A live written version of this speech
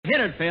Hit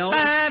it, Phil.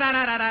 Can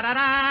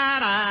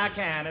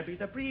it be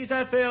the breeze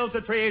that fills the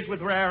trees with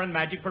rare and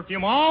magic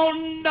perfume? Oh,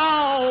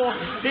 no,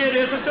 it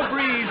isn't the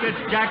breeze.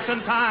 It's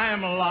Jackson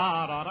time.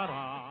 La, da, da,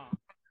 da.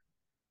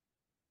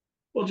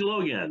 Well,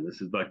 hello again.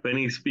 This is Buck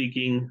Benny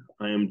speaking.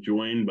 I am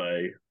joined by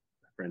my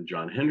friend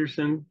John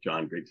Henderson.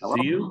 John, great to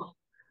see you.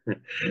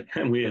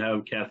 And we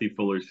have Kathy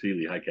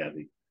Fuller-Seeley. Hi,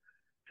 Kathy.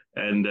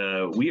 And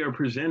we are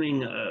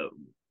presenting a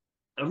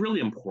really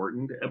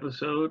important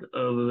episode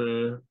of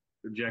the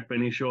Jack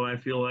Benny Show, I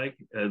feel like.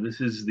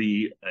 This is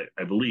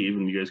I believe,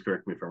 and you guys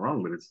correct me if I'm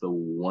wrong, but it's the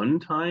one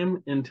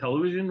time in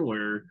television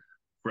where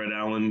Fred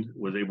Allen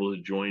was able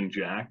to join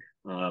Jack.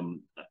 Oh,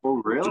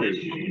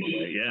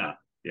 really?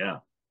 Yeah.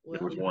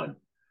 There was one.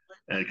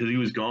 And because he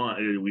was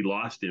gone, we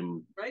lost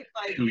him right,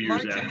 2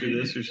 years after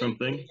this or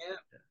something.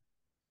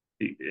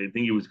 Yeah. I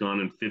think he was gone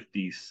in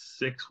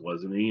 56,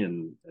 wasn't he?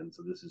 And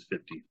so this is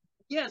 50.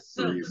 Yes,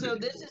 so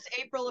this is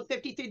April of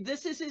 53.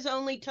 This is his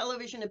only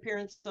television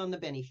appearance on the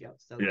Benny Show.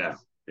 So yeah.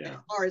 As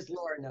far as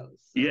Laura knows.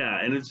 So. Yeah,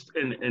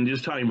 and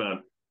just talking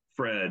about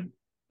Fred,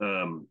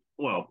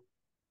 well,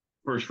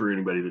 first for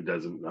anybody that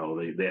doesn't know,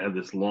 they had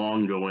this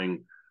long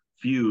going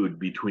feud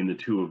between the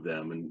two of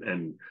them,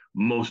 and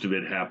most of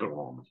it happened,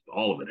 almost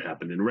all of it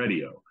happened in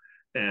radio.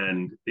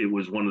 And it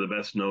was one of the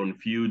best known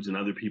feuds, and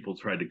other people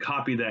tried to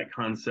copy that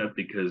concept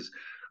because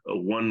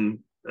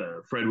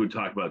Fred would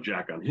talk about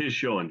Jack on his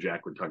show, and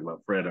Jack would talk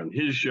about Fred on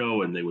his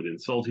show, and they would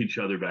insult each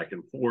other back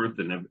and forth,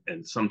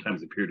 and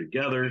sometimes appear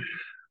together.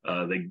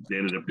 They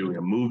ended up doing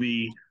a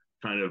movie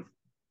kind of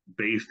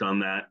based on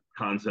that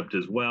concept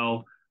as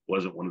well.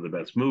 Wasn't one of the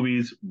best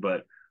movies,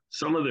 but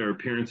some of their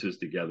appearances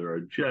together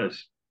are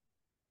just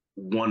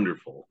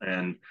wonderful.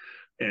 And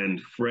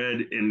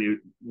Fred,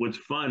 what's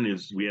fun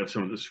is we have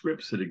some of the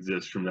scripts that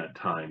exist from that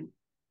time,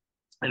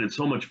 and it's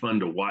so much fun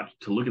to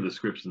look at the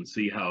scripts and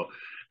see how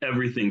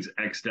everything's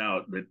X'd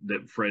out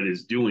that Fred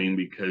is doing,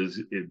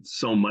 because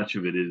so much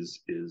of it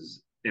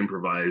is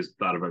improvised,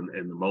 thought of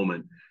in the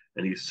moment,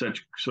 and he's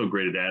so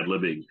great at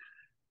ad-libbing.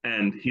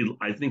 And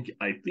I think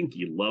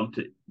he loved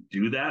to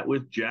do that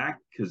with Jack,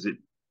 because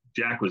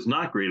Jack was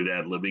not great at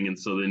ad-libbing, and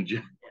so then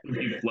Jack would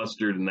be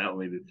flustered, and that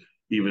made it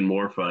even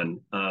more fun.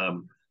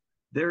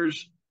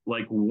 There's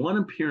like one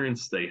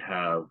appearance they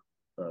have.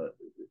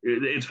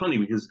 It's funny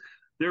because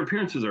their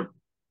appearances are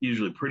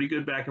usually pretty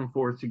good back and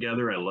forth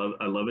together. I love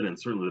it, and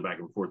certainly the back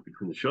and forth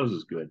between the shows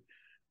is good.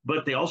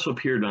 But they also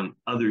appeared on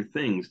other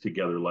things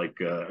together, like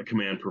a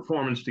Command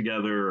performance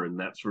together and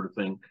that sort of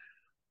thing.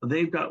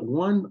 They've got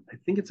one, I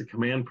think it's a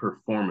Command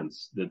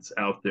performance that's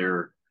out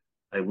there.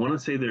 I want to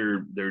say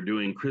they're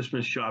doing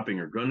Christmas shopping,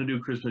 or going to do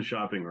Christmas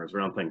shopping, or it's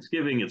around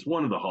Thanksgiving. It's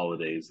one of the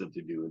holidays that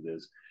they do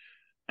this.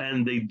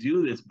 And they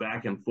do this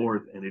back and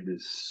forth, and it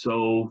is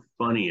so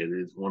funny. It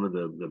is one of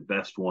the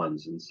best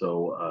ones. And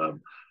so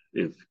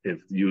if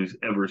you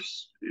ever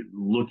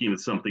looking at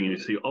something and you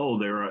see, oh,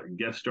 they're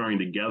guest starring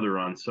together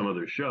on some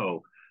other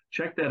show,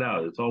 check that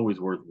out. It's always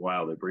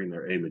worthwhile. They bring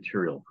their A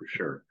material for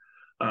sure.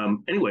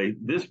 Anyway,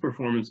 this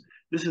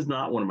is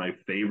not one of my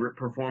favorite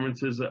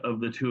performances of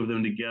the two of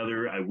them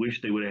together. I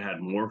wish they would have had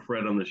more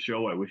Fred on the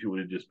show. I wish it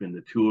would have just been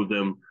the two of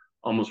them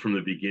almost from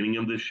the beginning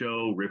of the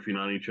show, riffing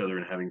on each other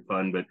and having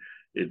fun, but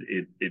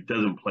it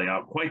doesn't play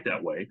out quite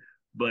that way.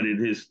 But it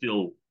is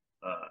still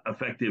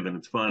effective, and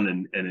it's fun,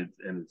 and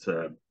it's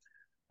a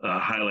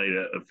highlight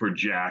for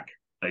Jack,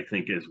 I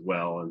think, as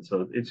well. And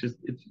so it's just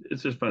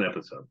a fun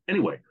episode.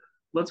 Anyway,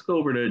 let's go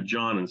over to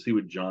John and see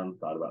what John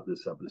thought about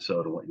this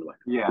episode and what you like.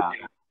 Yeah.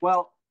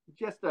 Well,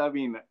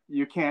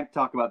 you can't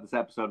talk about this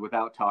episode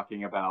without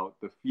talking about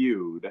the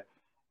feud.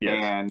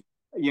 Yes. And,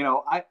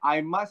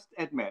 I must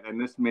admit, and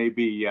this may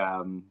be,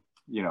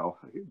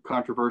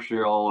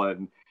 controversial,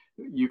 and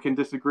you can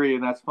disagree,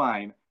 and that's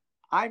fine.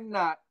 I'm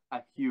not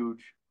a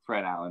huge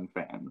Fred Allen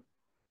fan,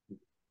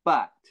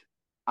 but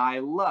I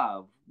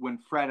love when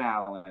Fred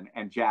Allen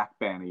and Jack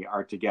Benny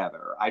are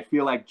together. I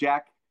feel like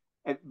the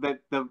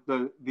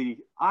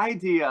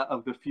idea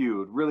of the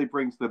feud really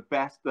brings the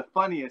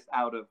funniest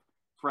out of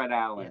Fred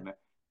Allen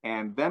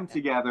and them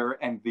together,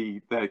 and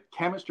the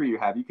chemistry you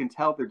have. You can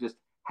tell they're just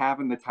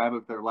having the time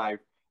of their life,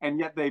 and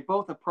yet they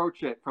both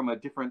approach it from a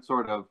different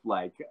sort of,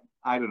 like,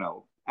 I don't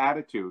know,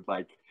 attitude.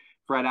 Like,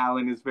 Fred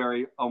Allen is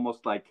very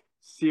almost like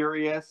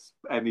serious,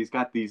 and he's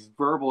got these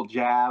verbal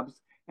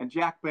jabs, and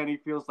Jack Benny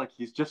feels like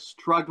he's just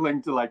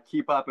struggling to like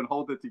keep up and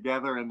hold it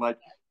together, and like,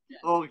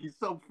 oh, he's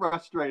so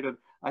frustrated.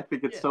 I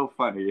think it's so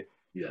funny.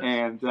 Yes.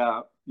 And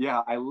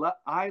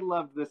I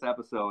loved this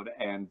episode,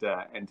 and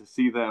to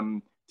see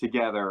them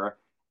together.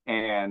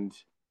 And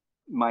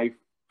my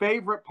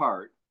favorite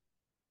part,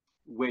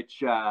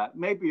 which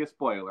may be a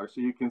spoiler, so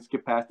you can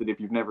skip past it if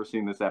you've never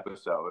seen this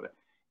episode,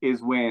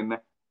 is when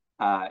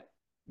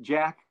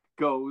Jack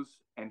goes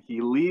and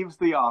he leaves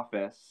the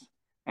office,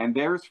 and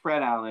there's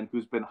Fred Allen,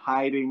 who's been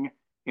hiding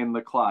in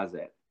the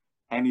closet,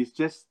 and he's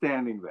just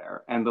standing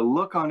there, and the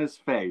look on his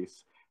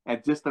face,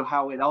 and just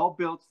how it all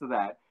builds to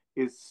that,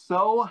 is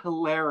so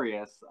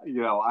hilarious.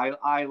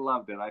 I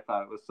loved it. I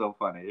thought it was so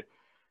funny.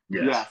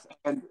 Yes.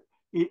 And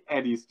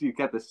he's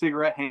got the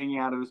cigarette hanging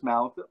out of his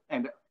mouth,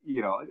 and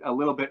you know, a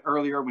little bit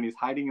earlier when he's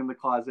hiding in the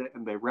closet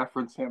and they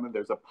reference him and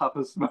there's a puff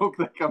of smoke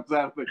that comes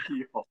out of the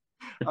keyhole.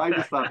 I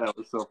just thought that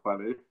was so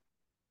funny.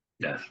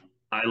 Yes,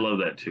 I love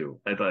that too.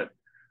 I thought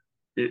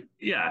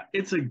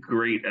it's a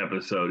great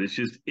episode. It's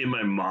just in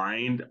my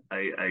mind,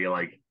 I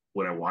like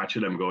when I watch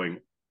it, I'm going,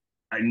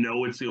 I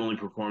know it's the only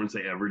performance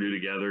they ever do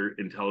together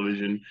in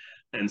television.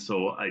 And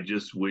so I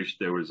just wish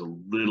there was a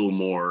little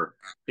more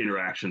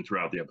interaction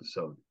throughout the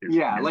episode.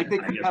 Like they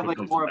could have like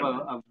more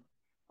of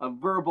a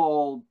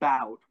verbal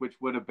bout, which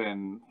would have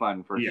been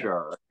fun for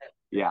sure.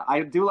 Yeah,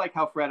 I do like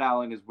how Fred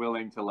Allen is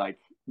willing to like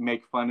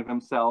make fun of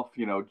himself,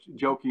 you know,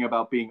 joking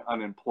about being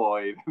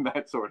unemployed and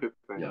that sort of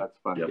thing. That's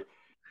funny. Yep.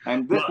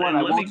 And this one,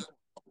 I was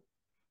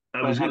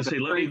going to say,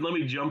 let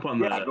me jump on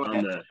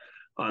the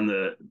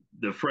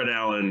Fred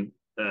Allen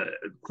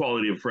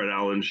quality of Fred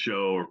Allen's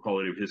show or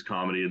quality of his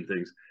comedy and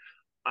things.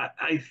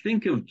 I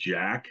think of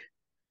Jack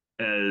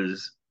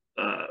as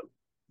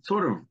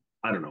sort of,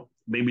 I don't know,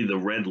 maybe the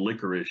red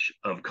licorice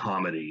of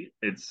comedy.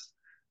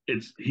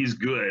 He's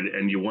good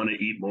and you want to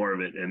eat more of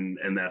it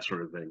and that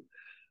sort of thing.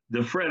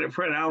 The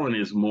Fred Allen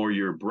is more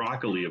your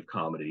broccoli of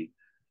comedy,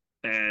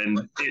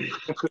 and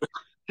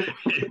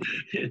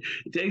it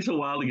takes a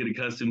while to get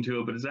accustomed to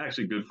it, but it's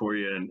actually good for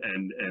you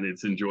and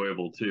it's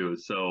enjoyable too.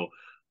 So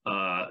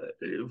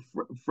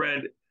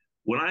Fred,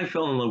 when I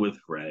fell in love with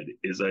Fred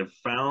is I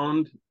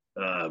found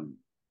a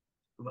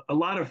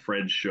lot of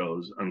Fred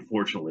shows,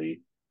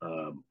 unfortunately,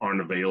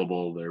 aren't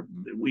available.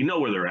 We know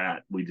where they're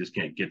at. We just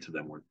can't get to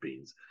them worth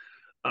beans.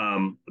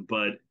 So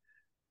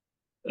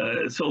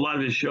a lot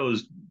of his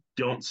shows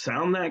don't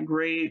sound that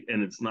great,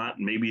 and it's not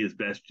maybe his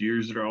best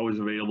years that are always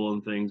available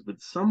and things, but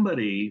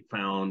somebody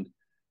found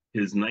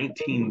his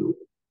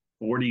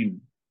 1940,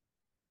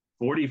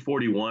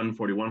 41,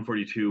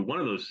 42, one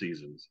of those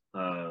seasons.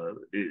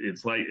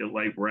 It's like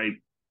right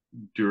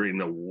during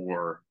the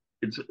war.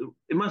 It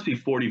must be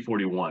 40,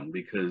 41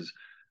 because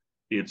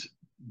it's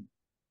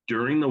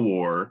during the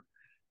war.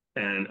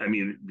 And I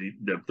mean,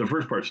 the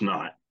first part's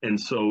not. And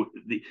so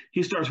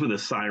he starts with a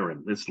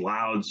siren, this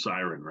loud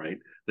siren, right?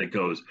 That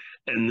goes.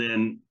 And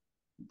then,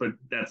 but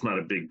that's not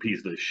a big piece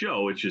of the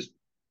show. It's just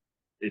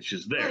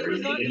there.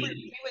 Well,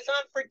 he was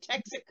on for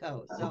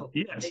Texaco. So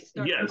yes, they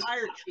started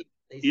Fire Chief.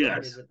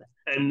 Yes. With that.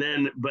 And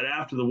then, but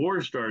after the war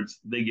starts,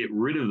 they get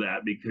rid of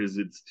that because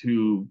it's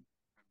too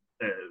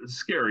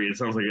scary. It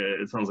sounds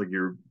like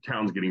your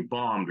town's getting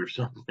bombed or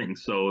something.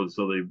 So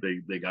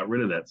they got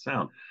rid of that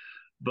sound.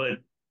 But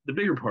the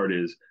bigger part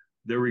is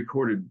they're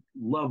recorded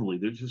lovely.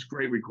 There's just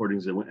great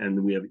recordings,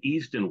 and we have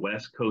East and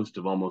West Coast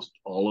of almost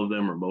all of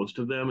them or most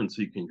of them, and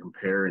so you can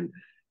compare. And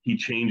he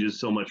changes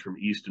so much from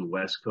East and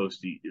West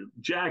Coast.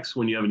 Jack's,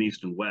 when you have an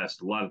East and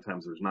West, a lot of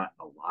times there's not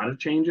a lot of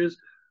changes.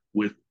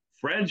 With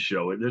Fred's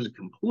show, there's a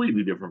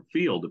completely different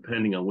feel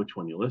depending on which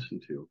one you listen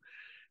to,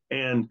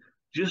 and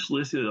just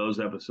listen to those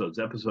episodes,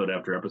 episode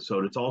after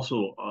episode. It's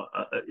also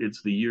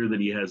it's the year that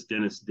he has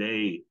Dennis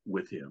Day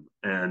with him,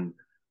 and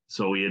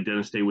so he had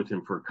Dennis Day with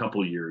him for a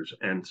couple years.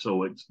 And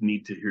so it's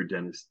neat to hear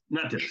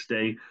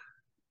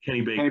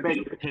Kenny Baker.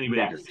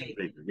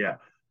 Yeah.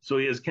 So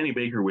he has Kenny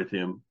Baker with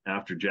him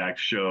after Jack's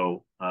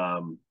show,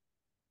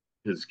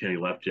 because Kenny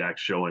left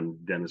Jack's show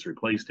and Dennis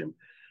replaced him.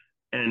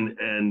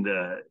 And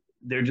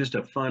they're just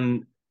a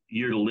fun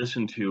year to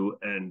listen to.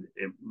 And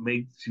it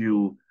makes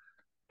you,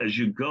 as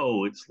you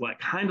go, it's like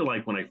kind of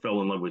like when I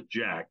fell in love with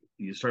Jack,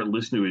 you start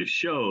listening to his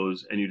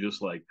shows and you're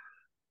just like,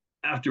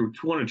 after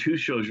one or two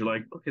shows, you're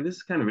like, okay, this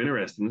is kind of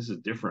interesting. This is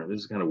different.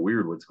 This is kind of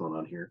weird what's going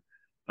on here.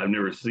 I've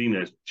never seen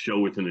a show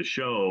within a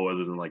show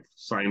other than like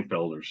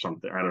Seinfeld or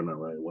something. I don't know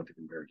what to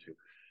compare it to.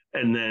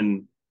 And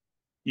then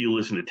you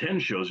listen to 10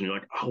 shows and you're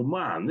like, oh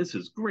man, this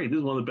is great. This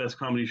is one of the best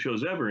comedy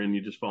shows ever. And you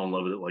just fall in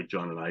love with it like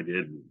John and I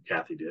did and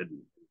Kathy did.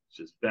 And it's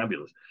just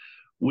fabulous.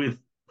 With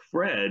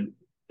Fred,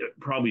 it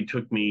probably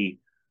took me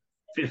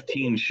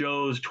 15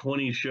 shows,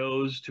 20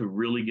 shows to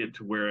really get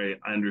to where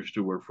I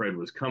understood where Fred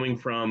was coming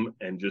from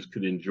and just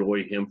could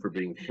enjoy him for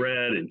being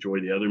Fred,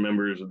 enjoy the other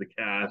members of the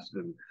cast.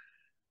 And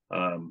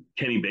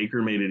Kenny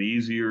Baker made it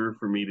easier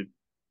for me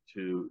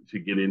to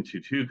get into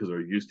too, because I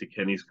was used to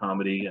Kenny's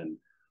comedy. And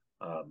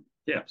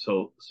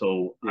so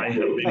I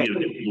have maybe a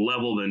different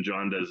level than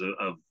John does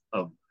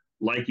of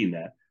liking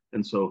that.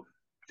 And so,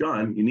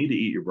 John, you need to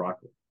eat your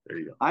broccoli. There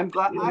you go. I'm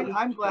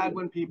glad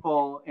when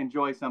people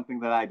enjoy something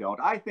that I don't.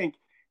 I think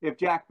if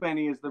Jack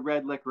Benny is the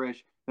red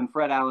licorice, then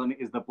Fred Allen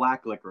is the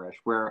black licorice,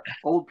 where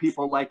old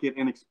people like it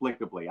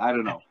inexplicably. I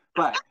don't know.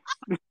 But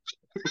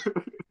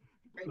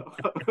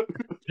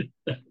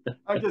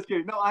I'm just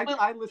kidding. No,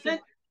 I listen.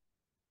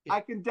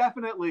 I can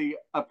definitely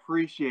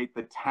appreciate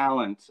the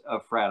talent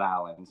of Fred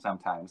Allen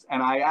sometimes.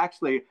 And I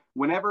actually,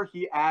 whenever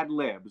he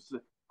ad-libs,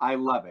 I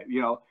love it.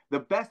 You know, the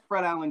best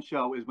Fred Allen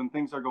show is when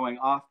things are going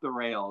off the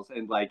rails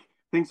and like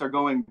things are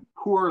going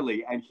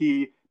poorly and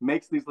he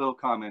makes these little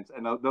comments,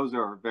 and those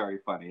are very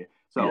funny.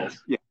 So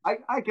yes. Yeah,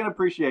 I can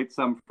appreciate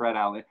some Fred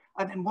Allen.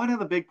 And then one of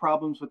the big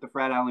problems with the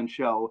Fred Allen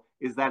show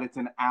is that it's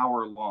an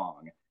hour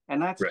long, and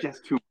that's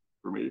just too much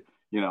for me.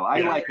 You know,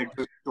 I like a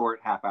good short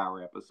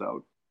half-hour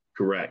episode.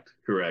 Correct,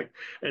 correct.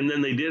 And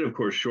then they did, of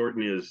course,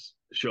 shorten his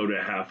show to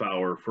a half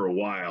hour for a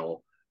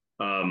while.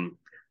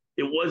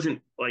 It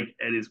wasn't like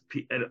at his,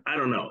 I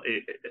don't know.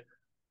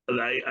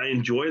 I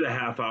enjoy the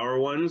half hour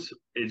ones.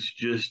 It's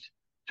just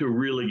to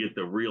really get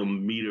the real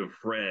meat of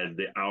Fred,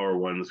 the hour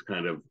ones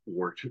kind of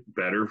worked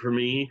better for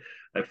me.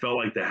 I felt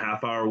like the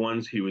half hour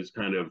ones, he was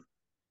kind of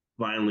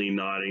finally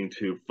nodding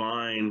to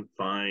fine,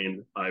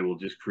 fine. I will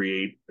just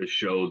create a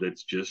show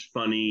that's just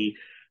funny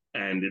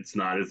and it's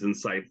not as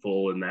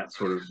insightful and that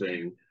sort of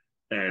thing.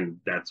 And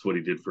that's what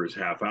he did for his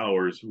half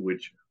hours,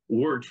 which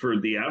worked for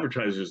the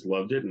advertisers,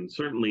 loved it. And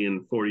certainly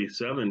in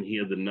 47, he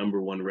had the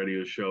 #1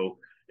 radio show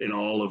in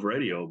all of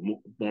radio,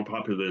 more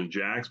popular than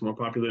Jack's, more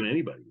popular than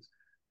anybody's.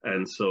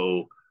 And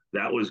so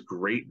that was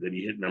great that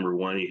he hit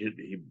 #1.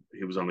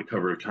 He was on the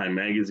cover of Time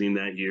magazine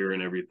that year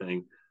and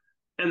everything.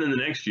 And then the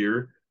next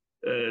year,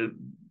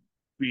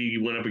 we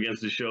went up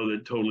against a show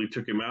that totally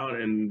took him out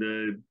and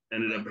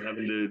ended up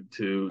having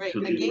to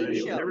leave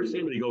radio. Show. Never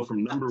seen anybody go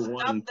from #1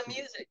 stop the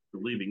music to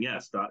leaving. Yeah,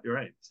 stop. You're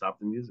right. Stop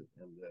the music,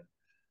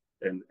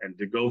 and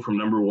to go from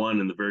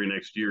 #1 in the very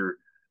next year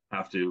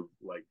have to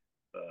like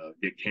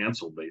get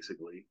canceled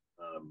basically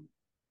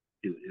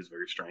is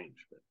very strange.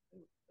 But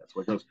anyway, that's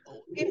what goes.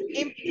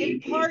 In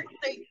part,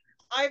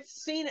 I've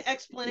seen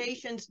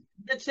explanations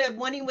that said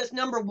when he was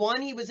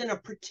 #1, he was in a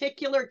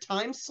particular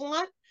time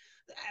slot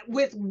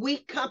with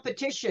weak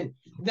competition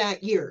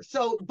that year.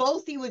 So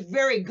both he was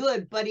very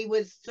good, but he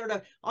was sort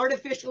of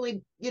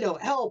artificially,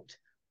 helped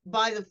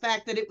by the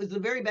fact that it was the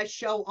very best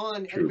show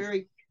on at a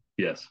very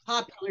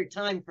popular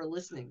time for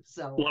listening.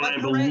 So well, I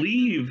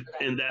believe,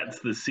 and that's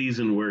the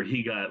season where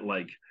he got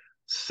like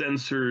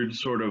censored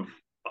sort of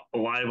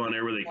live on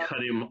air where they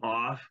cut him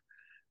off,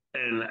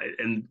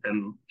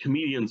 and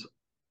comedians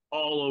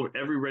all over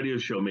every radio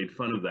show made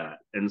fun of that,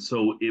 and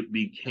so it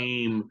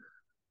became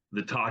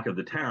the talk of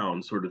the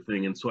town sort of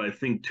thing. And so I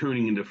think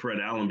tuning into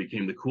Fred Allen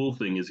became the cool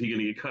thing. Is he going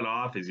to get cut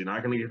off? Is he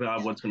not going to get cut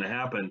off? What's going to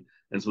happen?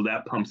 And so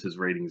that pumps his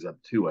ratings up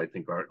too. I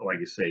think, like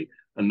I say,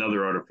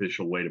 another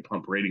artificial way to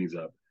pump ratings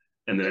up.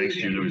 And the next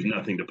year there was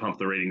nothing to pump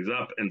the ratings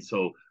up. And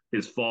so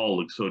his fall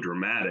looked so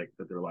dramatic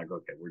that they're like,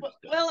 okay, we're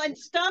just done. Well, and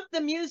Stop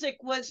the Music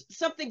was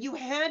something you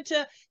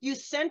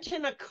sent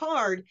in a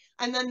card,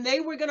 and then they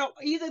were going to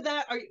either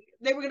that or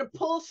they were going to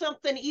pull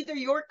something, either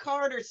your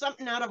card or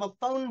something out of a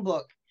phone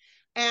book.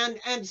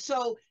 And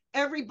so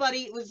everybody,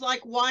 it was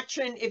like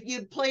watching, if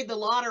you'd played the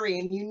lottery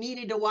and you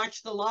needed to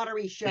watch the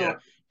lottery show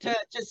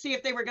to see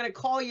if they were going to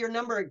call your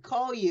number and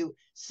call you.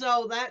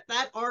 So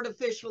that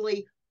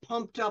artificially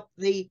pumped up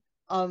the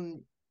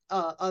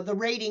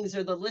ratings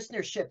or the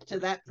listenership to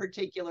that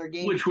particular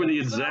game. Which were the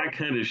exact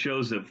kind of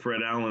shows that Fred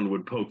Allen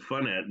would poke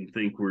fun at and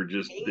think were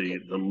just the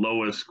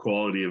lowest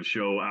quality of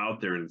show out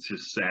there. And it's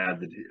just sad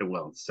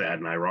it's sad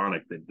and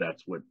ironic that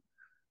that's what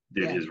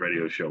did his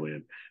radio show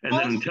in. And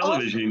then in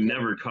television, he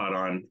never caught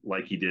on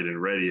like he did in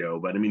radio.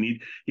 But I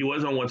mean, he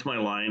was on What's My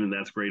Line, and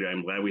that's great.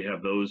 I'm glad we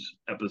have those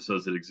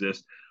episodes that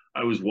exist.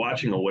 I was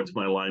watching a What's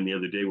My Line the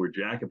other day where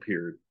Jack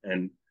appeared.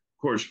 And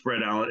of course,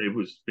 Fred Allen, it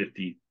was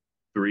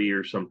 53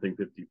 or something,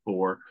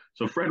 54.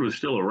 So Fred was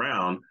still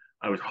around.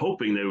 I was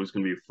hoping that it was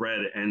going to be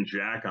Fred and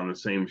Jack on the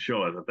same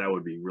show. I thought that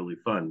would be really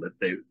fun. But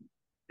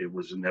it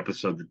was an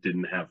episode that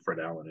didn't have Fred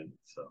Allen in it.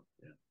 So,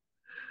 yeah.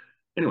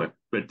 Anyway,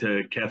 but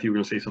Kathy, you were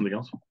going to say something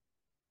else?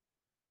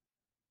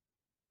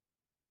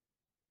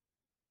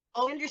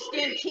 I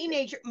understand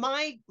teenager.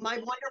 My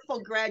wonderful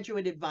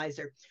graduate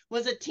advisor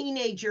was a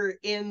teenager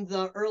in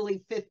the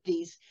early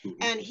 50s.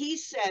 And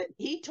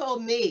he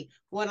told me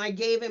when I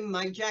gave him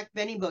my Jack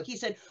Benny book, he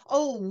said,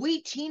 "Oh,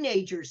 we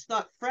teenagers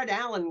thought Fred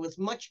Allen was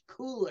much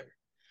cooler."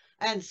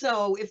 And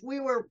so if we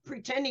were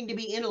pretending to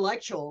be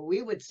intellectual,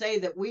 we would say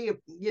that we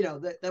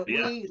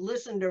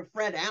listened to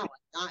Fred Allen,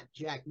 not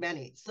Jack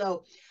Benny.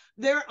 So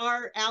there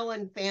are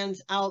Allen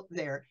fans out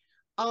there.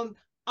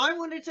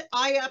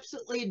 I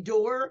absolutely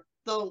adore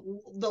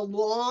the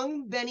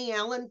long Benny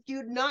Allen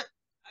feud,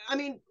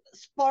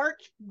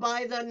 sparked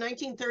by the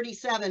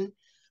 1937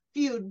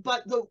 feud,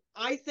 but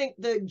I think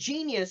the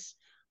genius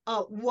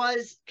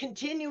was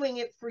continuing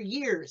it for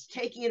years,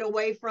 taking it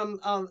away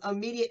from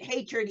immediate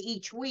hatred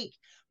each week.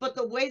 But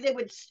the way they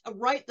would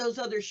write those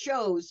other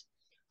shows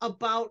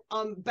about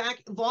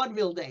back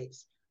vaudeville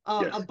days,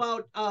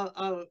 about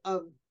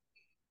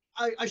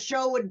a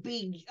show would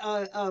be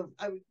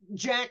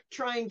Jack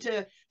trying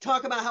to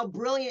talk about how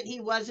brilliant he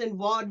was in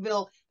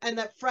vaudeville and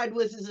that Fred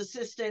was his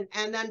assistant.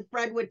 And then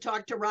Fred would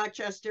talk to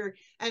Rochester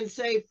and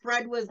say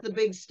Fred was the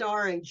big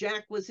star and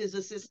Jack was his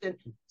assistant.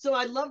 So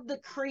I love the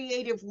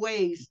creative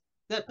ways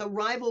that the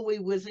rivalry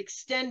was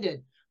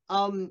extended.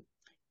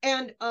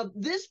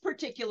 This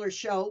particular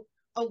show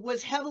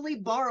was heavily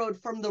borrowed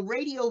from the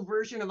radio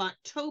version of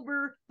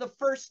October the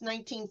 1st,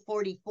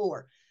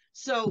 1944.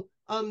 So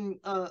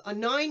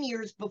 9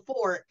 years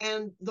before,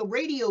 and the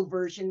radio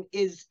version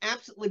is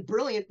absolutely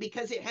brilliant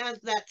because it has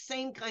that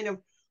same kind of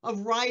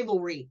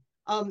rivalry.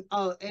 And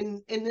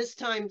this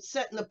time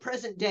set in the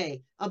present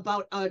day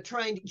about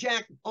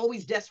Jack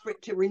always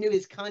desperate to renew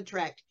his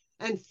contract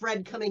and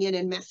Fred coming in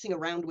and messing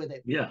around with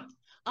it. Yeah.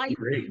 I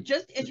Great.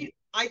 just as you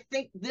I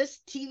think this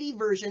TV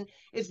version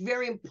is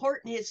very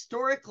important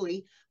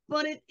historically,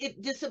 but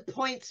it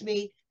disappoints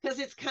me because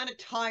it's kind of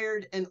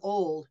tired and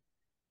old.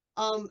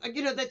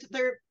 That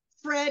their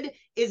Fred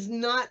is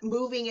not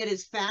moving at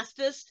his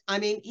fastest. I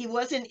mean, he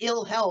was in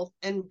ill health,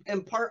 and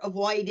part of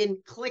why he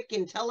didn't click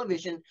in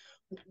television,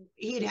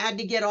 he'd had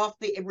to get off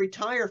the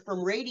retire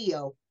from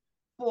radio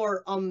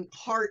for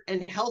heart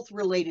and health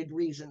related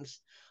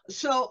reasons.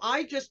 So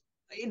I just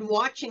in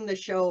watching the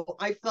show,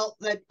 I felt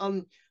that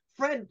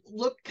Fred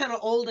looked kind of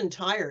old and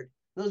tired.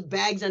 Those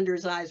bags under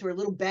his eyes were a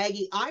little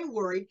baggy. I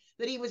worried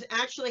that he was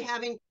actually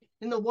having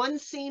in the one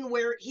scene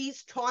where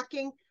he's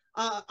talking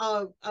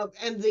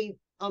and the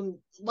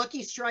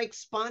Lucky Strike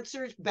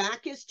sponsors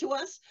back is to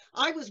us.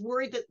 I was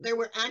worried that there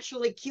were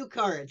actually cue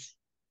cards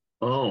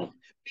Oh,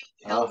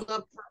 held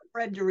up for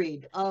Fred to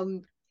read.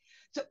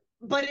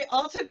 But it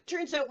also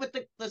turns out with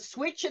the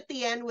switch at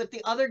the end with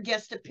the other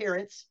guest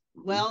appearance,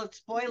 well,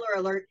 spoiler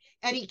alert,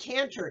 Eddie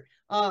Cantor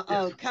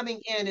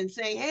coming in and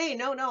saying, hey,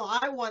 no,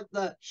 I want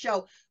the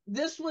show.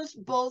 This was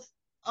both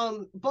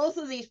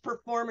of these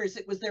performers,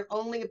 it was their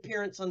only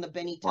appearance on the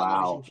Benny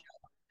television show.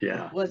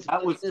 yeah.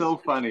 That was so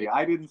funny.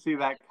 I didn't see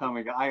that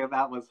coming.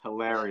 That was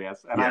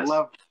hilarious. And I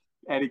love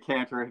Eddie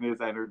Cantor and his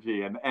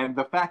energy. And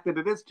the fact that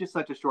it is just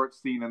such a short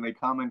scene and they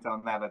comment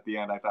on that at the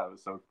end, I thought it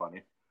was so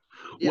funny.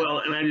 Yeah. Well,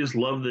 and I just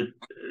love that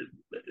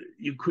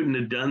you couldn't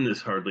have done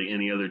this hardly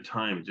any other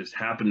time. It just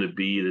happened to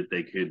be that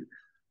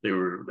they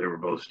were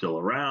both still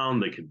around.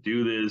 They could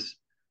do this,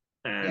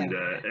 and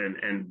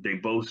they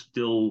both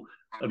still.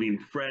 I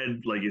mean,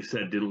 Fred, like you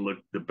said, didn't look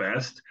the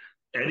best.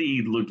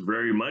 Eddie looked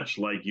very much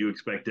like you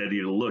expect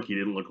Eddie to look. He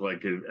didn't look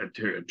like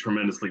a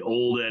tremendously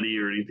old Eddie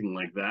or anything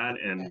like that.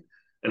 And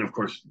of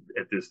course,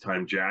 at this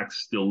time,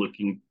 Jack's still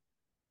looking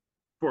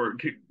for,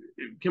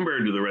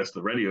 compared to the rest of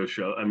the radio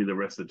show, I mean, the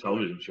rest of the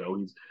television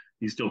show,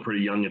 he's still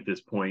pretty young at this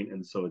point,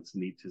 and so it's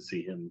neat to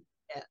see him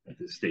at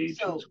this stage.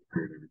 So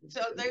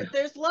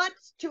there's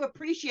lots to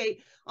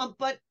appreciate.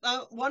 But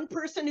one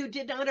person who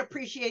did not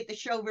appreciate the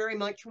show very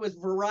much was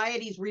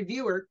Variety's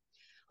reviewer.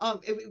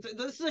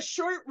 This is a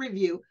short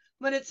review,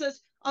 but it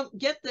says,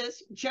 get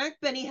this, Jack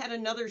Benny had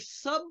another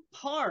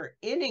subpar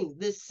inning,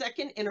 this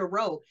second in a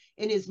row,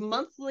 in his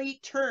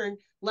monthly turn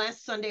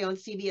last Sunday on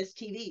CBS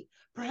TV.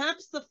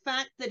 Perhaps the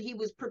fact that he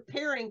was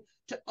preparing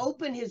to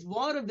open his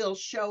vaudeville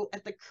show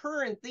at the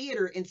Curran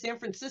Theater in San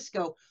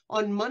Francisco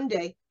on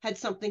Monday had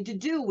something to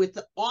do with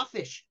the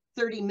offish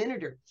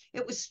 30-minuter.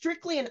 It was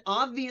strictly an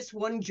obvious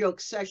one-joke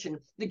session,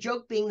 the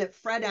joke being that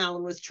Fred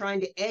Allen was trying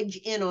to edge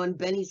in on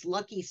Benny's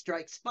Lucky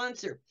Strike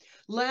sponsor.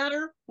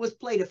 Latter was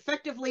played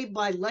effectively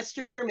by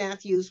Lester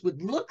Matthews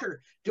with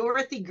looker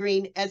Dorothy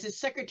Green as his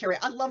secretary.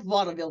 I love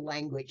vaudeville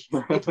language.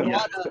 It's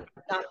not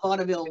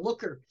vaudeville,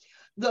 looker.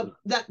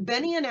 That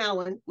Benny and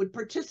Allen would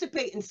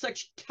participate in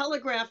such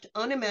telegraphed,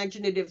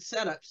 unimaginative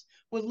setups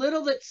with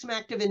little that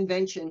smacked of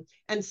invention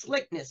and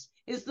slickness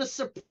is the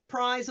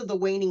surprise of the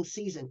waning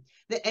season.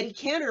 The Eddie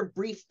Cantor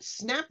brief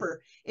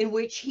snapper, in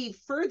which he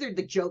furthered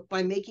the joke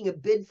by making a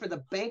bid for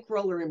the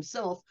bankroller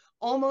himself,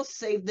 almost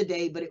saved the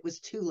day, but it was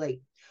too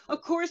late.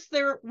 Of course,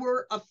 there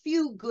were a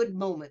few good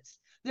moments.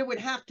 There would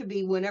have to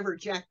be whenever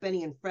Jack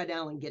Benny and Fred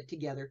Allen get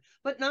together,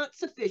 but not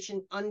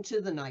sufficient unto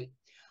the night.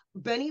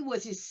 Benny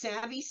was his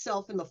savvy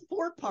self in the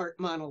four-part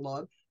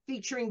monologue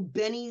featuring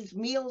Benny's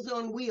Meals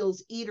on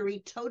Wheels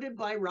eatery toted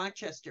by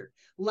Rochester.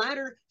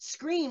 Latter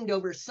screamed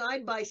over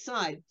Side by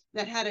Side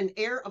that had an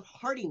air of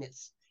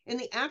heartiness. In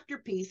the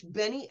afterpiece,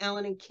 Benny,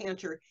 Allen, and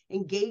Cantor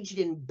engaged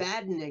in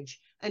badinage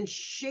and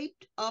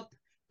shaped up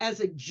as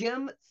a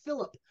Jem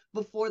Phillip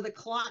before the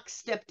clock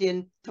stepped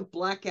in to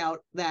black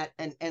out that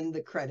and end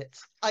the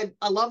credits. I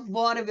love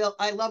vaudeville.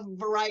 I love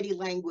variety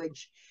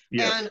language.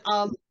 Yes.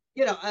 And,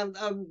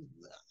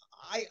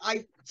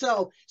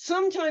 so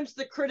sometimes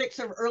the critics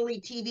of early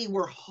TV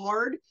were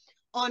hard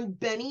on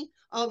Benny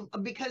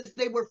because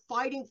they were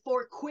fighting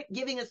for quit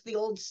giving us the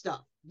old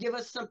stuff, give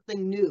us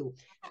something new.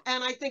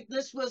 And I think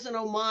this was an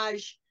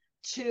homage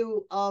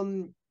to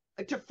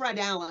Fred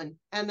Allen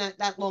and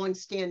that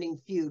long-standing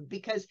feud,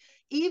 because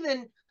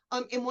even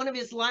in one of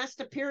his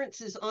last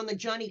appearances on the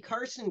Johnny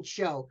Carson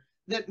show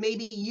that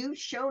maybe you've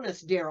shown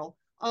us, Daryl,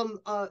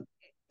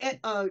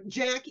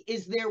 Jack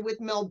is there with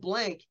Mel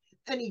Blanc,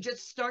 and he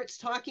just starts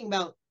talking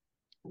about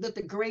that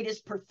the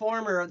greatest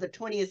performer of the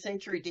 20th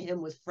century to him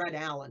was Fred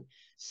Allen.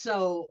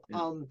 So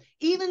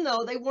even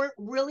though they weren't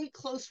really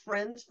close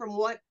friends, from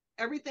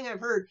everything I've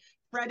heard,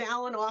 Fred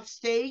Allen off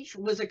stage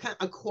was a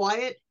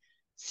quiet,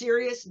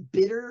 serious,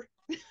 bitter,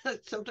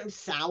 sometimes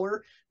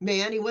sour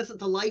man. He wasn't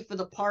the life of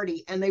the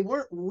party, and they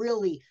weren't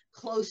really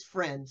close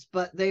friends,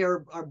 but they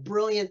are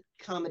brilliant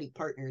comedy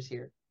partners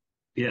here.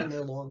 Yeah. And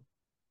they're long.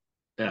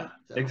 Yeah,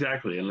 so.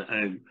 Exactly.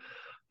 And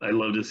I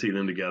love to see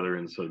them together,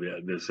 and so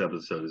this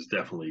episode is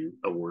definitely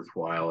a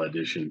worthwhile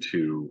addition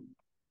to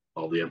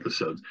all the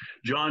episodes.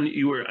 John,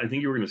 I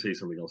think you were going to say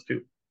something else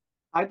too.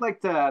 I'd like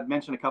to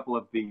mention a couple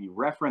of the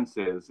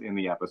references in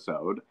the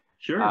episode.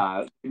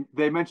 Sure.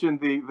 They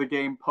mentioned the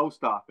game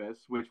Post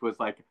Office, which was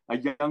like a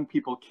young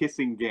people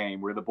kissing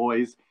game where the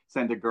boys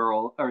send a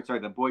girl, or sorry,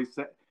 the boys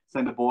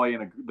send a boy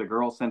and the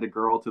girls send a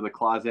girl to the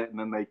closet, and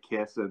then they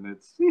kiss, and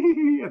it's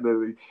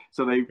and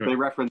so they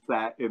reference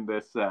that in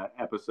this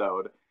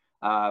episode.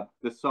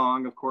 The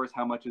song, of course,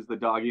 "How Much Is the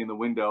Doggy in the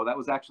Window?" That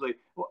was actually,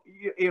 well,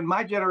 in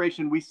my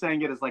generation, we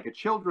sang it as like a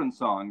children's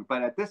song,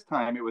 but at this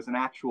time, it was an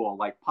actual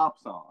like pop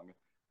song.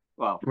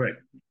 Well, Right.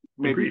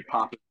 maybe Agreed.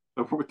 pop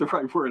with the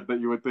right word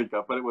that you would think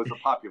of, but it was a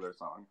popular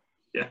song.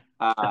 Yeah.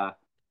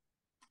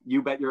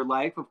 You Bet Your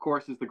Life, of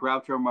course, is the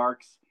Groucho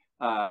Marx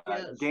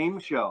Yes. game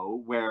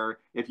show where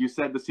if you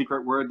said the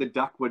secret word, the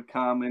duck would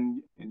come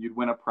and you'd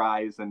win a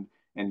prize, and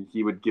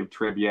he would give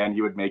trivia and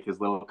he would make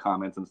his little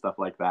comments and stuff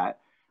like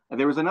that.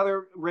 There was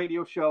another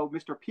radio show,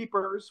 Mr.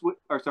 Peepers,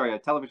 or sorry, a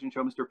television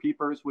show, Mr.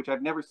 Peepers, which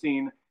I've never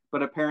seen,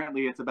 but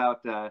apparently it's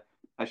about a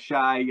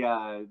shy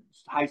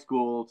high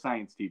school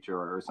science teacher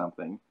or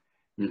something.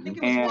 I think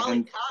it was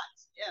Wally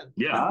Cox. Yeah.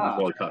 Yeah.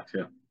 Wally Cox.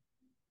 Yeah.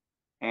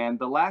 And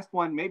the last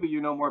one, maybe you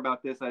know more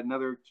about this,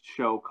 another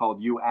show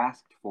called You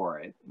Asked For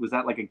It. Was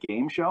that like a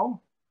game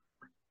show?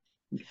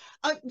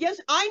 Yes,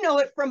 I know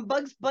it from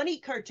Bugs Bunny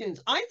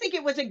cartoons. I think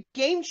it was a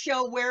game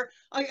show where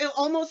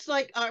almost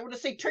like I want to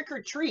say Trick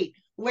or Treat,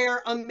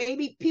 where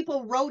maybe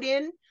people wrote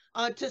in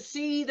to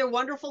see their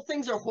wonderful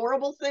things or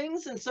horrible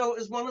things, and so it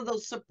was one of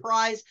those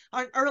surprise,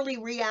 early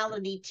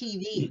reality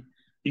TV.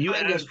 You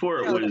Asked For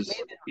It was,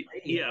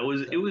 radio,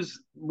 it was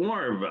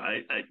more of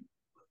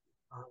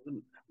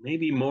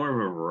maybe more of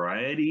a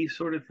variety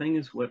sort of thing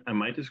is what I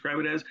might describe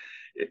it as.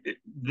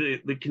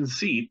 The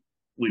conceit,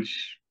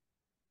 which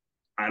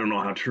I don't know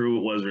how true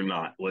it was or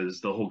not,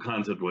 was the whole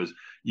concept was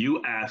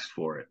you asked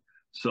for it.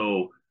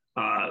 So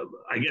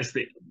I guess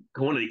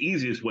one of the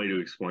easiest way to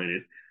explain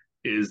it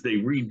is they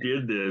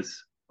redid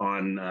this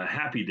on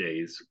Happy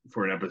Days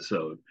for an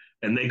episode,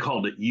 and they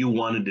called it You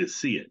Wanted to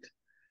See It.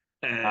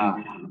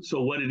 And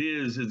so what it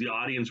is the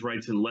audience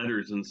writes in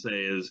letters and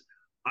says,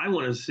 I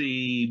want to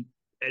see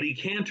Eddie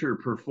Cantor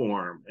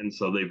perform. And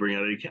so they bring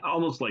out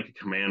almost like a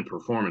command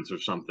performance or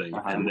something.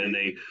 And then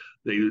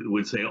they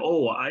would say,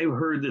 oh, I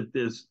heard that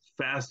this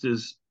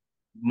fastest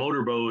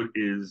motorboat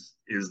is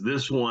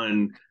this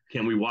one.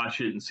 Can we watch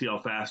it and see how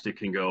fast it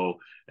can go?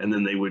 And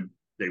then they would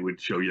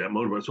show you that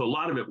motorboat. So a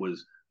lot of it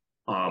was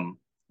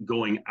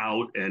going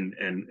out and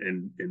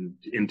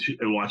into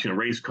watching a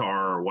race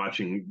car or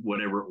watching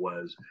whatever it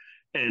was.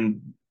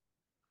 And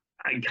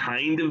I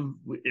kind of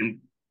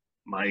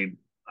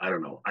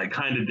I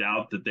kind of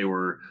doubt that they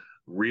were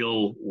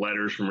real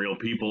letters from real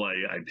people.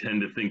 I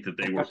tend to think that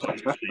they were they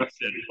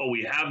said, oh,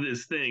 we have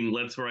this thing,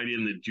 let's write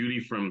in that Judy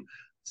from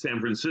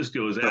San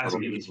Francisco is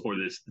asking us for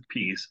this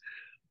piece.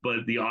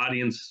 But the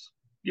audience,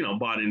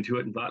 bought into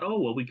it and thought, oh,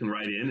 well, we can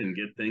write in and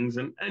get things.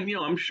 And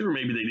I'm sure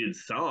maybe they did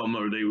some,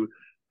 or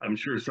I'm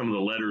sure some of the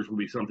letters will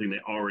be something they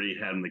already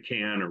had in the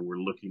can or were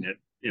looking at,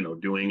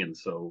 doing. And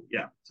so,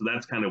 yeah, so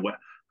that's kind of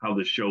how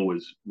the show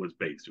was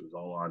based. It was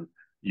all on,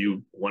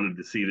 you wanted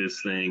to see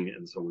this thing,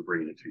 and so we're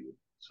bringing it to you.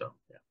 So,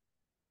 yeah.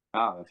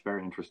 Oh, that's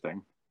very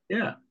interesting.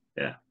 Yeah,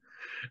 yeah.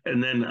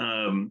 And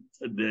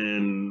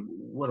then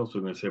what else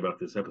was I going to say about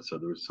this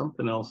episode? There was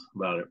something else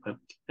about it. But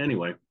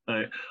anyway,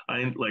 I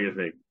like I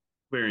say,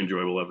 very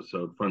enjoyable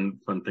episode, fun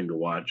thing to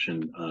watch.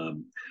 And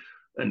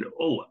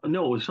oh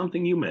no, it was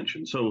something you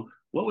mentioned. So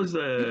what was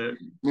the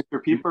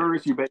Mr.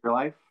 Peepers, You Bet Your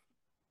Life?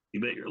 You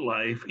Bet Your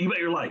Life. You Bet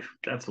Your Life.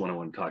 That's the one I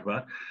want to talk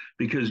about,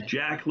 because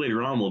Jack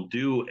later on will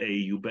do a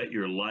You Bet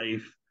Your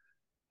Life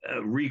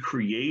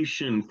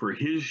recreation for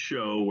his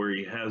show where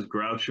he has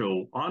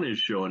Groucho on his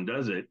show and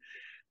does it.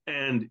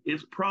 And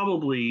it's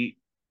probably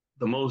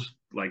the most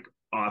like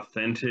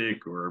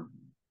authentic or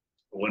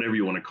whatever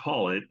you want to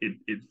call it.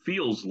 It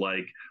feels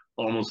like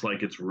almost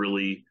like it's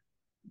really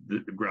the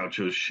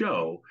Groucho's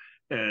show.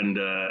 And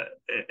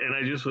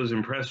I just was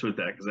impressed with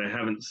that because I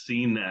haven't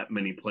seen that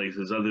many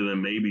places other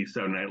than maybe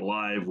Saturday Night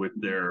Live with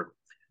their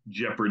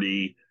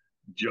Jeopardy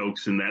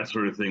jokes and that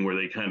sort of thing, where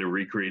they kind of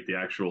recreate the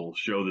actual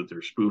show that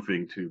they're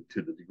spoofing to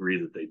the degree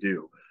that they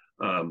do.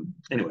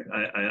 Anyway,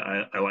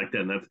 I like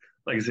that. And that's,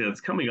 like I said,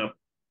 it's coming up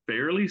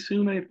fairly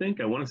soon, I think.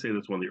 I want to say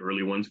that's one of the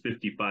early ones,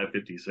 55,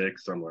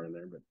 56, somewhere in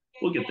there, but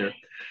we'll get there.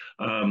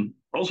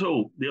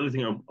 Also, the other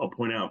thing I'll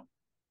point out,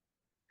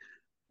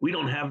 we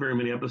don't have very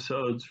many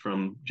episodes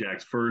from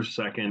Jack's first,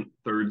 second,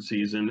 third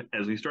season.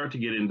 As we start to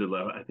get into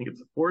I think it's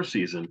the fourth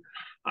season,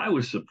 I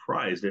was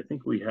surprised. I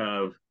think we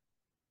have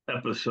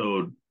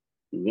episode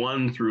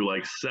 1 through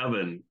like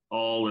 7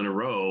 all in a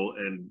row,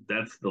 and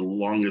that's the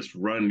longest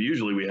run.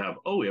 Usually we have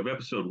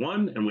episode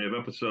 1 and we have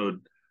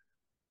episode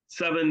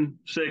 7,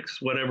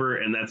 6, whatever,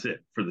 and that's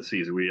it for the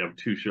season. We have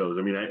 2 shows.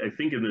 I mean, I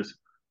think in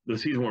the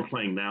season we're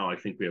playing now, I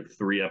think we have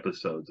 3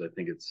 episodes. I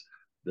think it's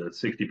the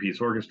 60-piece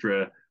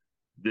orchestra,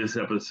 this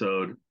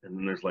episode, and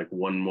then there's like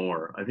one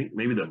more. I think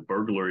maybe the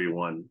burglary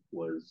one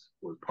was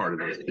part of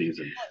this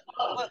season.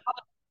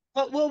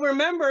 But we'll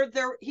remember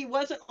he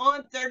wasn't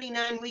on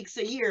 39 weeks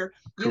a year.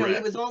 You know, he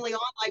Correct. was only on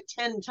like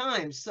 10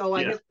 times. So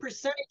I Yeah. guess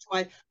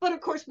percentage-wise, but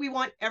of course we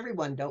want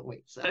everyone, don't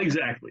we? So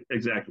Exactly.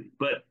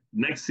 But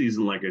next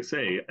season, like I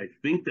say, I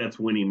think that's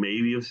when he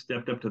maybe have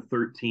stepped up to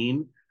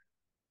 13.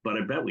 But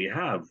I bet we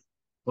have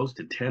close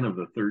to 10 of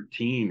the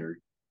 13 or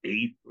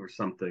 8 or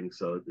something.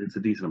 So it's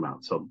a decent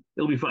amount. So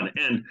it'll be fun.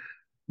 And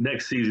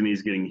next season,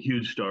 he's getting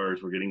huge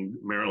stars. We're getting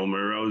Marilyn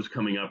Monroe's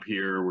coming up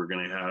here. We're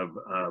going to have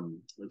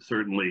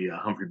certainly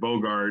Humphrey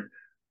Bogart.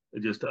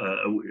 Just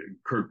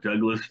Kirk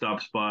Douglas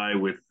stops by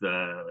with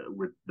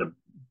the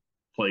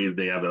play.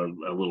 They have a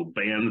little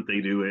band that they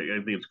do.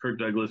 I think it's Kirk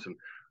Douglas. And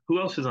who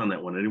else is on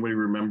that one? Anybody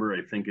remember?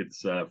 I think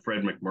it's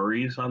Fred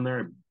McMurray's on there,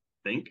 I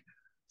think.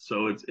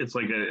 So it's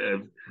like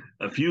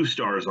a few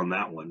stars on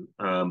that one.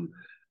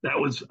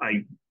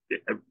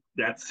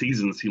 That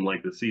season seemed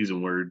like the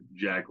season where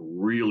Jack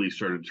really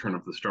started to turn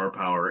up the star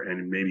power,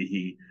 and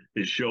maybe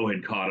his show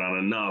had caught on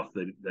enough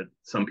that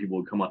some people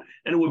would come on,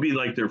 and it would be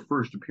like their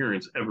first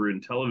appearance ever in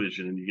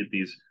television, and you get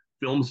these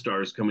film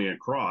stars coming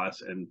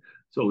across, and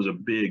so it was a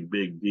big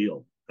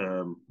deal.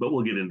 But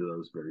we'll get into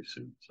those very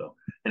soon. So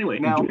anyway,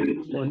 now, enjoy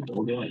this one.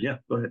 Yeah,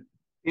 go ahead.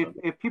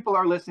 If people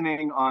are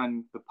listening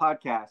on the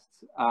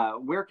podcasts,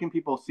 where can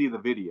people see the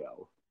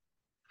video?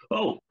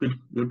 Oh,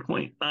 good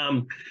point.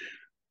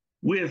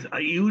 I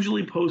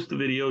usually post the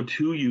video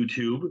to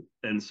YouTube,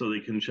 and so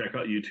they can check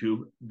out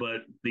YouTube.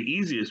 But the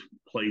easiest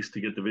place to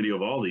get the video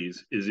of all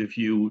these is if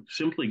you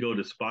simply go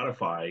to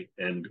Spotify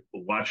and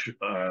watch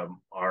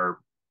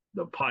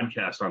the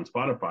podcast on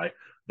Spotify.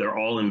 They're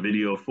all in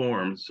video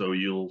form, so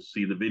you'll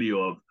see the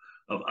video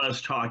of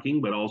us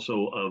talking, but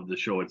also of the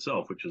show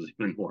itself, which is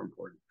even more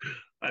important.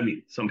 I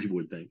mean, some people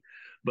would think,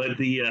 but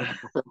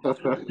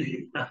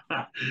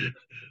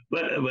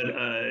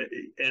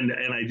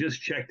and I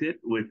just checked it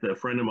with a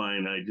friend of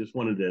mine. I just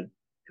wanted to,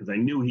 because I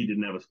knew he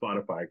didn't have a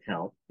Spotify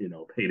account,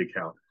 paid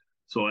account.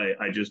 So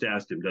I just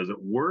asked him, does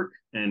it work?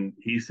 And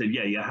he said,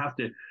 yeah, you have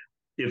to,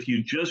 if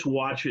you just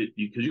watch it,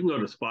 because you can go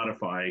to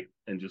Spotify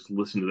and just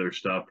listen to their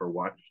stuff or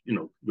watch,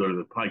 go to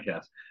the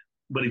podcast.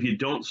 But if you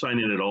don't sign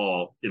in at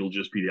all, it'll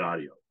just be the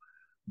audio.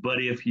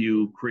 But if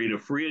you create a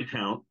free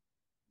account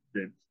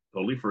that's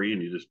totally free,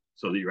 and you just,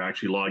 so that you're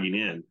actually logging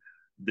in,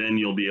 then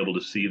you'll be able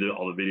to see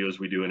all the videos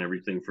we do and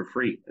everything for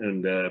free.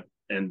 And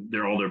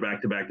they're all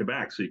back to back to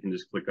back. So you can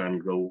just click on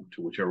and go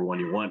to whichever one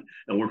you want.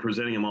 And we're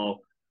presenting them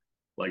all,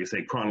 like I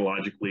say,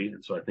 chronologically.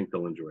 And so I think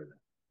they'll enjoy that.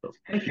 So,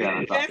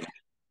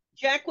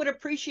 Jack would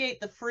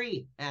appreciate the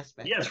free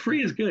aspect. Yes,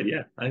 free is good.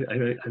 Yeah,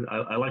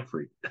 I like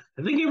free.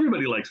 I think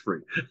everybody likes free.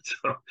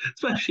 So,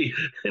 especially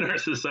in our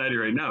society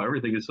right now,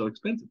 everything is so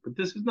expensive, but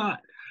this is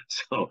not.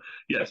 So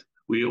yes,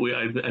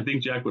 I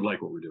think Jack would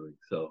like what we're doing.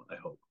 So I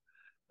hope.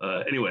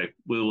 Anyway,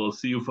 we will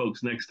see you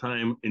folks next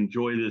time.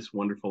 Enjoy this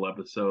wonderful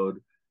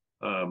episode.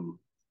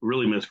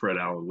 Really miss Fred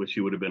Allen. Wish he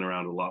would have been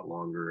around a lot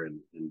longer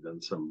and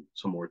done some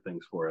more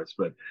things for us.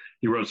 But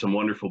he wrote some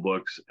wonderful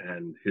books,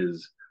 and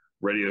his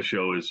radio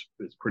show is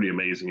pretty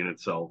amazing in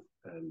itself,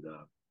 and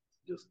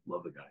just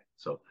love the guy.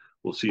 So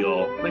we'll see you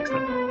all next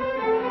time.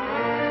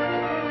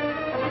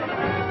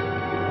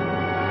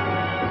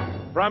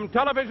 From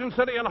Television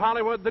City in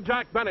Hollywood, the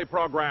Jack Benny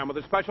Program with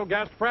a special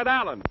guest, Fred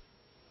Allen.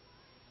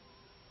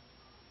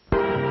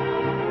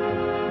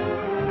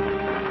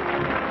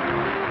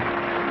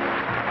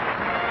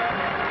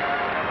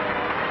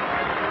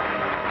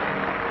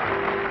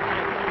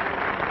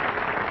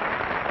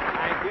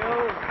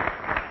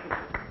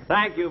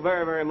 Thank you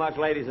very, very much,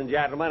 ladies and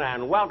gentlemen,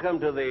 and welcome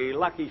to the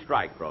Lucky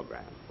Strike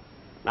program.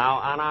 Now,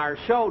 on our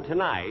show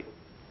tonight,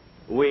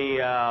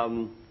 we,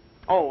 in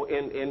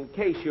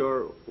case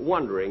you're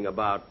wondering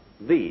about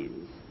these,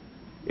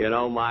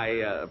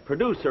 my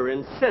producer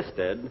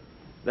insisted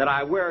that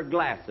I wear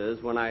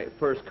glasses when I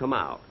first come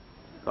out,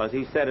 because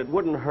he said it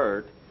wouldn't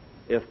hurt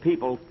if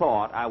people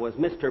thought I was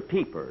Mr.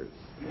 Peepers.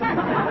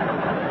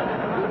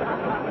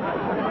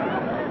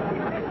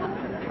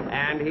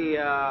 And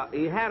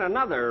he had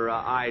another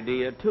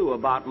idea, too,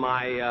 about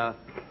my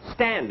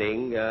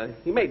standing.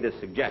 He made this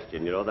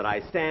suggestion, that I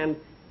stand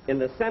in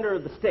the center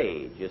of the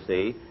stage, you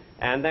see,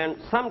 and then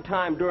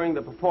sometime during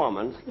the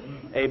performance,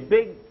 a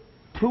big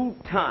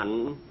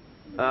 2-ton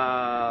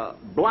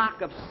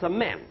block of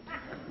cement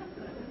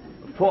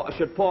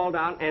should fall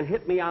down and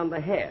hit me on the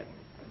head,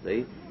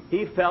 see?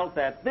 He felt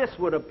that this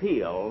would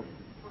appeal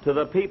to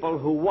the people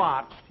who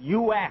watched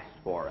You Asked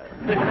For It.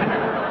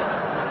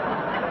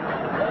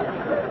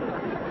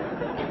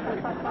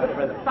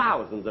 For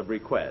thousands of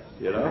requests,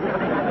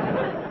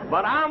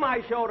 But on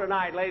my show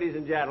tonight, ladies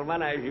and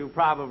gentlemen, as you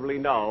probably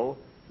know,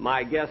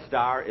 my guest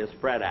star is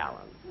Fred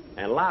Allen.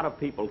 And a lot of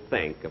people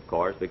think, of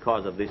course,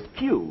 because of this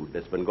feud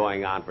that's been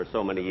going on for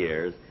so many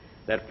years,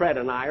 that Fred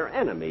and I are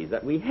enemies,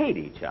 that we hate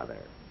each other.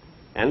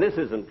 And this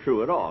isn't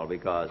true at all,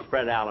 because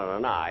Fred Allen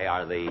and I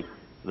are the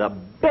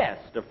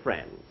best of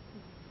friends.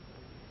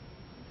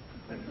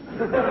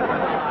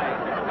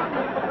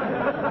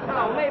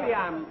 Well, maybe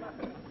I'm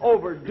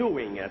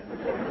overdoing it.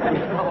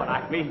 You know what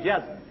I mean?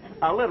 Just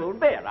a little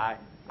bit.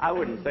 I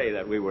wouldn't say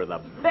that we were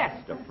the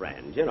best of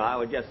friends. You know, I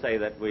would just say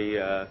that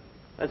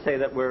let's say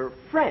that we're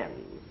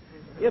friends.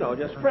 You know,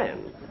 just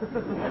friends.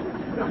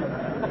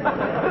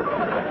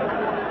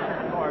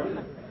 Or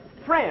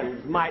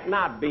friends might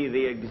not be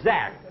the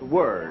exact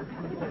word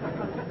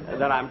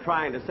that I'm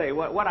trying to say.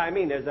 What I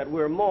mean is that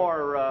we're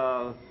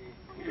more,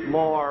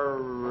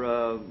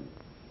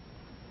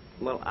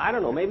 well, I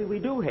don't know, maybe we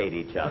do hate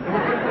each other.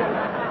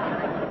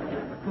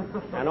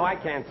 I know I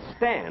can't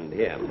stand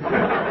him.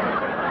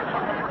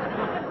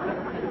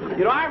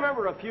 You know, I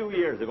remember a few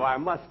years ago, I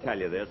must tell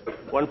you this,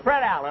 when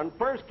Fred Allen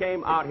first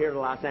came out here to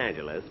Los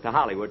Angeles, to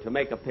Hollywood, to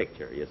make a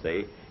picture, you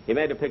see. He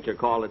made a picture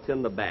called It's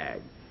in the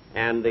Bag.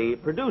 And the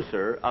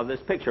producer of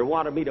this picture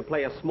wanted me to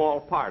play a small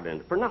part in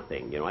it for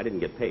nothing. You know, I didn't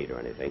get paid or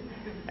anything.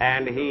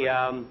 And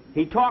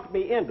he talked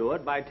me into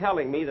it by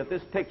telling me that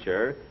this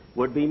picture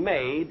would be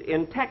made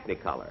in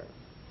Technicolor.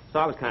 So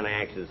I was kind of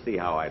anxious to see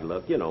how I'd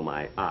look, you know,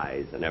 my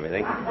eyes and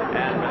everything.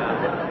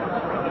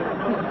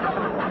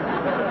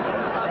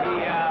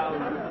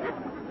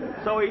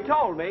 So he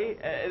told me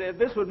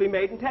this would be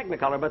made in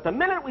Technicolor. But the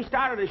minute we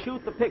started to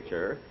shoot the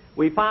picture,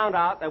 we found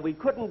out that we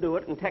couldn't do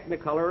it in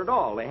Technicolor at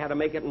all. They had to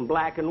make it in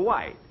black and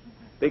white.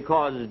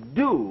 Because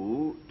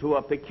due to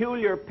a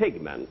peculiar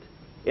pigment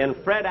in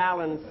Fred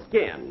Allen's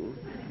skin,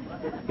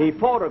 he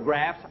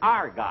photographs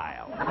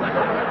Argyle.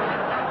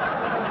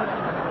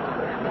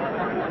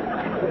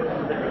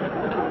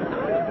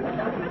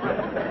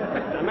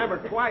 I remember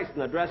twice in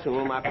the dressing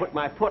room I put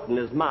my foot in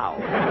his mouth.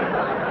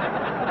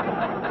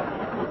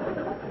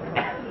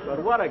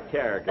 But what a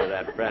character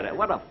that Fred,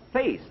 what a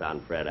face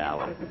on Fred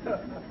Allen.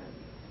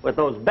 With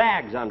those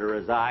bags under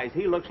his eyes,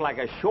 he looks like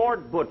a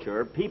short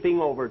butcher peeping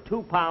over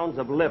 2 pounds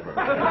of liver.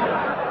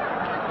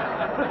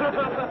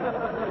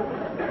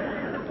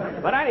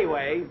 But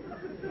anyway,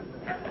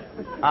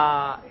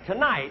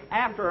 tonight,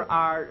 after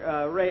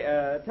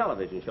our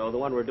television show, the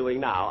one we're doing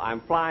now,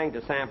 I'm flying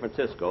to San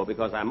Francisco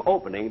because I'm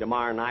opening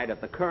tomorrow night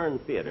at the Kern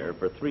Theater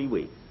for 3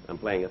 weeks. I'm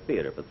playing a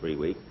theater for 3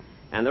 weeks.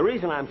 And the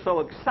reason I'm so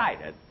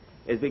excited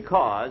is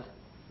because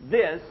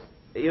this,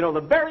 you know, the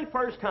very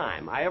first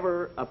time I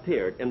ever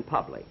appeared in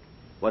public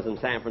was in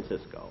San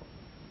Francisco.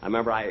 I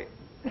remember I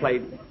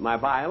played my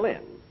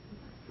violin,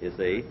 you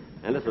see,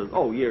 and this was,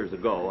 years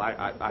ago.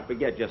 I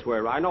forget just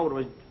where. I know it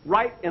was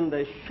right in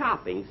the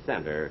shopping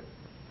center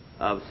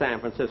of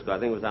San Francisco. I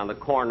think it was on the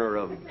corner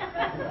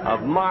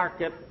of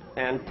Market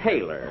and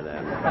Taylor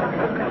then.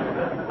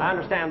 I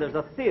understand there's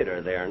a theater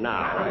there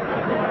now.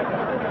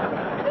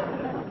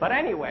 But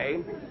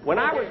anyway, when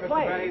I was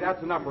playing Benny,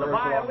 that's enough the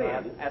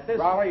violin at this...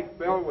 Raleigh,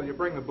 Bill, will you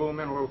bring the boom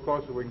in a little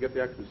closer so we can get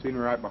the extra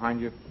scenery right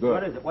behind you? Good.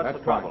 What is it? What's that's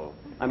the trouble?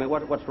 Fine. I mean,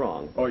 what's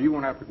wrong? Oh, you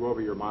won't have to go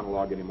over your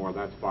monologue anymore.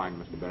 That's fine,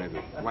 Mr. Benny.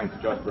 The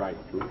length's just right.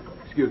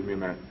 Excuse me a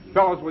minute.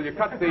 Fellas, will you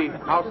cut the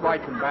house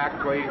lights and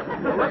back, please?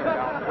 Bring it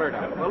down. Clear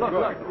down. Well, look.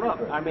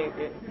 I mean,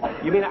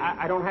 you mean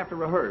I don't have to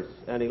rehearse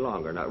any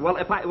longer? No. Well,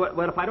 if I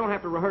don't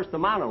have to rehearse the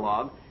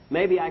monologue,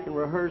 maybe I can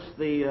rehearse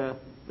the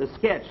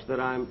sketch that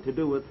I'm to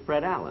do with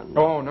Fred Allen.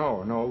 Oh,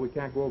 no, we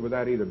can't go over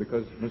that either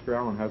because Mr.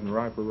 Allen hasn't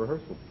arrived for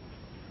rehearsal.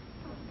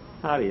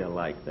 How do you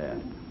like that?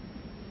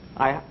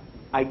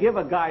 I give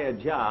a guy a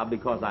job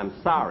because I'm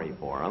sorry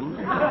for him.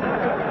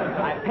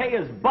 I pay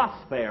his bus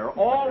fare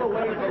all the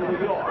way from New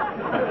York.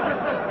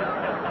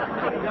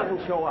 But he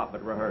doesn't show up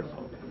at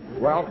rehearsal.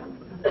 Well,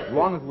 as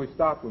long as we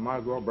stop, we might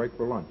as well break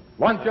for lunch.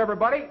 Lunch,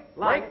 everybody!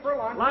 Lunch. Break for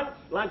lunch!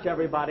 Lunch,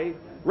 everybody.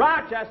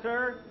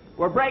 Rochester,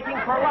 we're breaking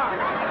for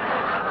lunch.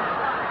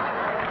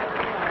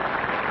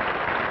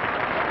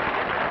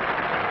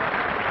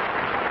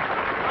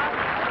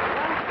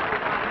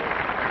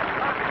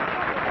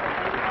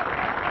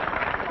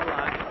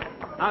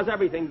 How's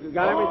everything? You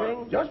got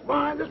everything? Just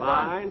fine, just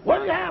fine. Fine. What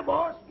do you have,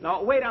 boss?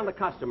 No, wait on the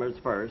customers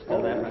first,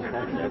 and then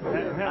that's it.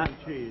 Ham and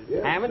cheese.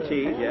 Ham and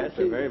cheese, yes,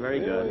 very, very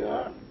good.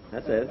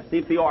 That's it. See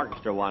if the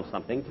orchestra wants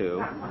something,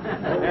 too.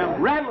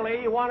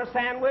 Remley, you want a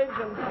sandwich?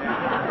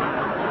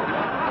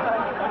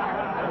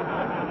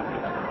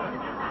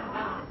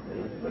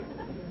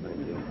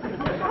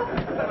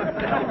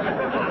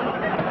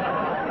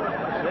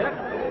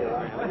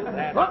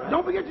 Oh,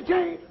 don't forget your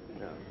change.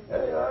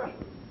 There you are.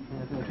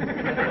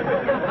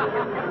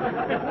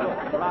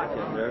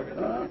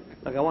 Rochester,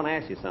 look, I want to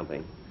ask you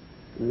something.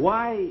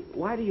 Why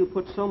do you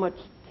put so much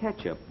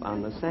ketchup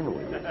on the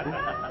sandwiches?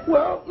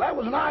 Well, that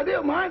was an idea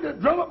of mine to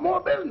drum up more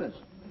business.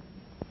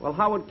 Well,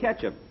 how would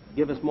ketchup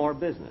give us more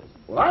business?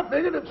 Well, I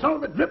figured if some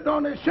of it dripped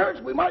on their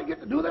shirts, we might get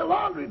to do their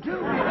laundry,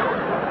 too.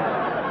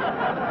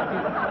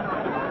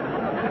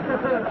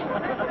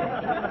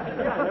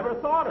 Yeah, I never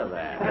thought of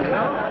that. You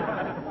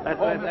know?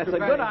 That's a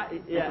good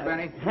idea. Mr.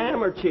 Benny?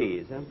 Ham or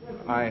cheese? Huh?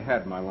 I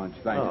had my lunch,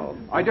 thank Oh.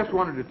 you. I just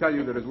wanted to tell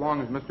you that as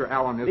long as Mr.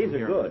 Allen isn't These are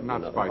here... good, Not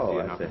you know. spicy Oh,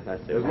 enough.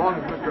 that's it. As long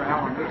as Mr.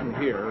 Allen isn't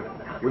here,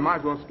 we might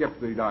as well skip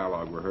the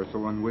dialogue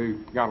rehearsal, and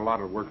we've got a lot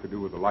of work to do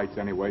with the lights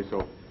anyway,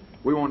 so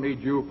we won't need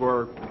you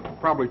for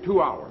probably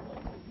 2 hours.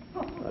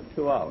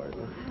 2 hours.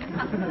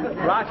 Huh?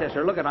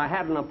 Rochester, look, I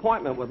had an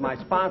appointment with my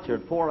sponsor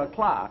at 4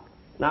 o'clock.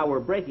 Now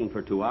we're breaking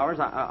for 2 hours.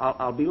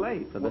 I'll be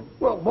late for the...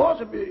 Well, boss,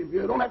 if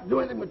you don't have to do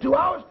anything for 2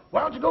 hours, why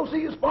don't you go see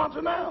your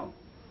sponsor now?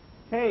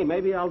 Hey,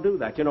 maybe I'll do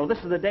that. You know, this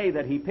is the day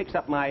that he picks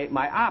up my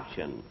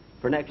option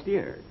for next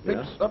year.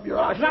 Picks up your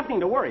There's option? nothing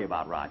to worry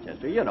about,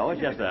 Rochester. You know,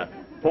 it's just a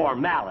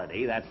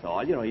formality, that's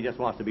all. You know, he just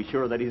wants to be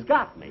sure that he's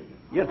got me.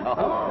 You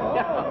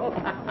know,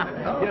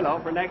 you know,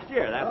 for next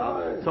year, that's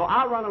all. So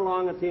I'll run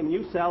along and see him.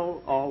 You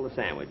sell all the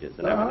sandwiches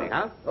and everything,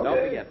 huh? Okay. Don't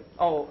forget.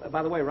 Oh,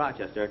 by the way,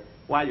 Rochester,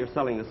 while you're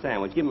selling the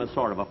sandwich, give him a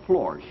sort of a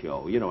floor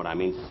show. You know what I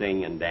mean?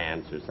 Sing and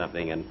dance or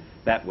something, and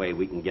that way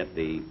we can get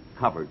the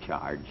cover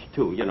charge,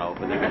 too, you know,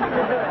 for the...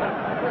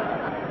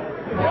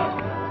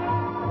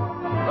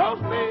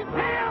 Roast beef,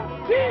 ham,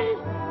 cheese,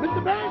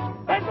 Mr. Benny,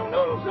 special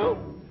noodle soup.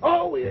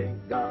 Oh, we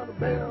ain't got a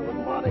bell of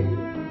money.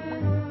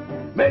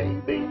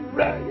 Maybe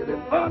ragged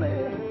and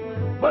funny,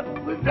 but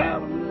we're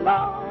traveling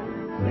along,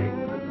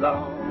 singing the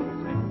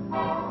songs,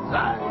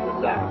 side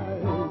to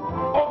side.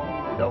 Oh,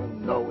 we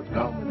don't know what's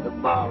coming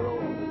tomorrow.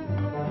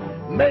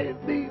 May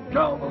it be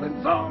trouble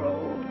and sorrow,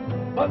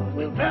 but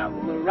we'll travel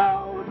the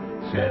road,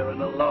 sharing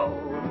the load,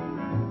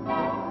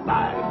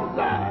 side to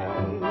side.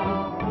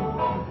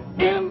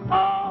 In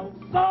all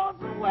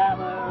sorts of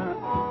weather,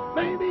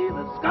 maybe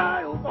the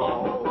sky will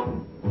fall.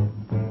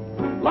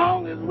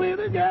 Long as we're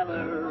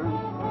together,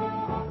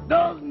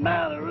 doesn't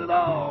matter at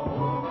all.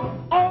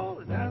 Oh,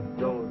 and after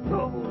your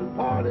trouble is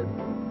parted,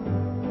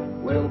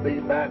 we'll be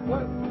back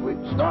when we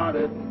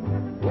started.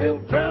 We'll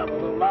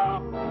travel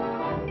along,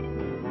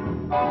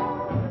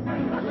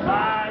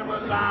 side by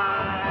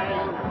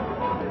side.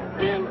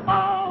 In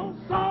all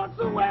sorts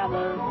of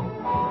weather,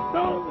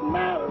 doesn't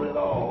matter at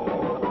all.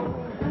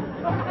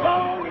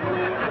 Long as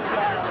we're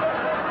together,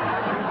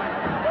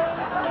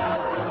 doesn't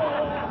matter at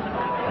all.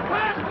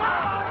 Last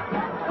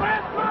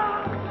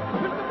call,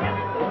 Mr.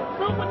 Benny,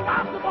 super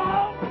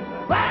basketball.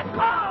 Last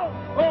call,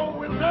 oh,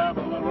 we'll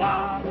travel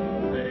around,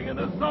 singing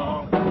a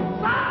song,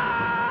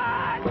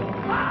 side by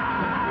side.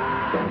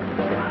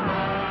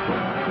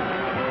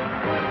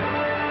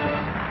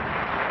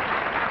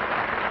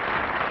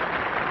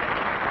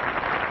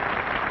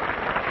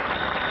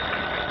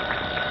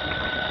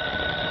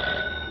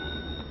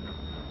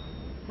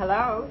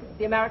 Hello,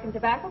 the American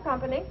Tobacco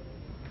Company.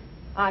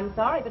 I'm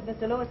sorry, but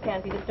Mr. Lewis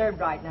can't be disturbed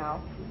right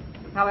now.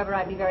 However,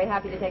 I'd be very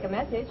happy to take a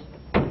message.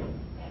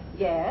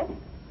 Yes?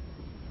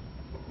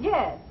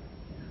 Yes.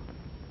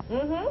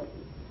 Mm-hmm.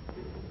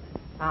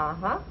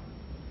 Uh-huh.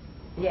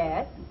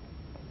 Yes.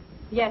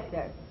 Yes,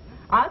 sir.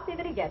 I'll see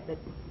that he gets it.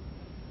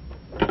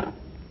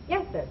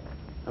 Yes, sir.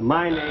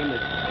 My name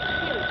is...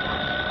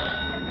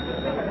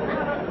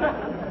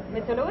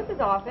 Mr. Lewis's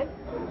office?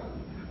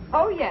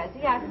 Oh, yes,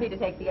 he asked me to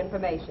take the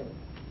information.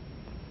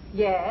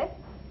 Yes?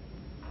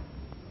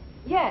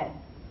 Yes.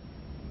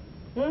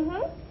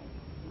 Mm-hmm.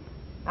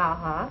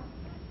 Uh-huh.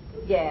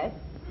 Yes.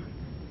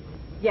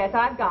 Yes,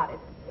 I've got it.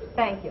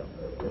 Thank you.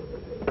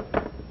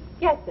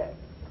 Yes, sir.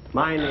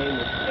 My name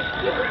is...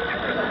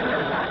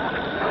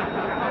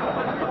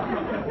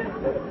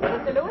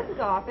 Mr. Lewis's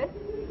office?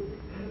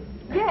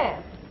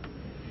 Yes.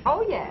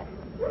 Oh, yes.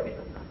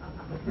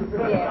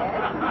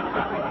 Yes.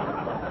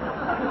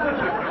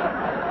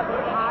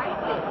 I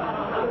see.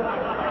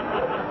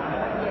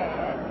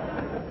 Yes.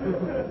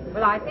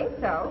 Well, I think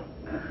so.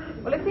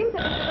 Well, it seems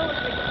that Mr. Lewis...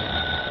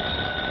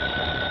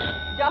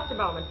 Just a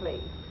moment,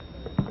 please.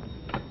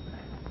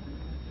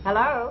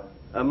 Hello?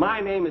 my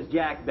name is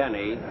Jack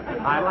Benny.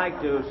 I'd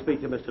like to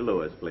speak to Mr.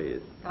 Lewis,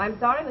 please. I'm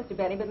sorry, Mr.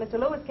 Benny, but Mr.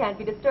 Lewis can't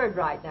be disturbed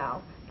right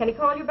now. Can he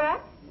call you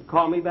back?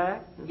 Call me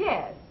back?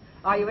 Yes.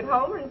 Are you at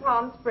home or in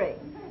Palm Springs?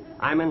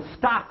 I'm in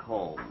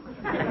Stockholm.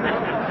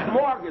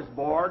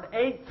 Smorgasbord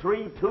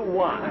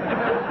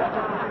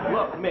 8321.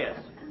 Look, miss,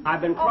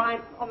 I've been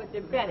trying... Oh,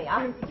 Mr. Benny,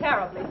 I'm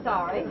terribly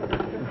sorry.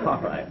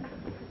 All right.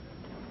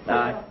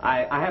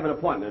 I have an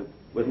appointment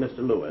with Mr.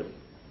 Lewis.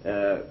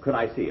 Could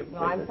I see him? No,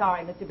 I'm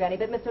sorry, Mr. Benny,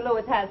 but Mr.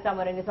 Lewis has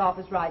someone in his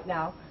office right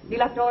now. He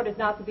left orders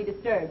not to be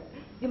disturbed. Do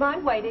you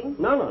mind waiting?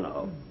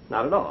 No.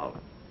 Not at all.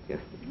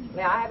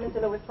 May I have Mr.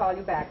 Lewis call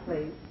you back,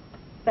 please?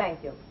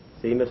 Thank you.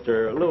 See,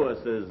 Mr. Lewis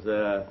is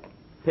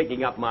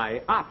picking up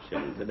my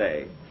option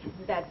today.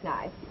 That's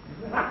nice.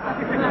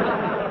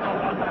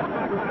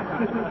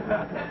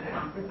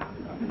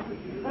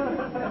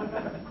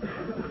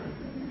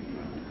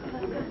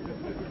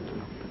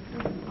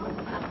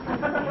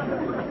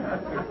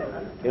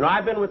 You know,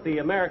 I've been with the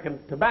American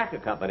Tobacco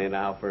Company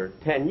now for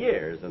 10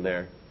 years, and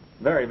they're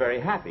very, very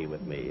happy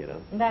with me, you know.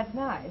 That's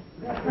nice.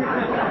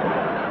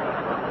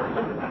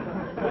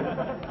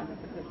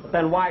 But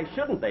then why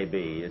shouldn't they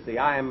be? You see,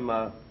 I'm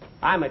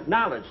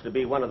acknowledged to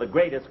be one of the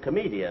greatest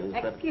comedians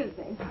that... Excuse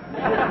me.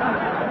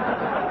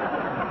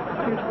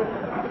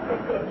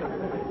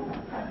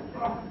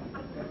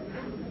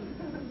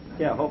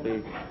 Yeah, I hope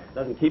he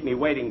doesn't keep me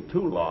waiting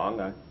too long.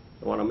 I don't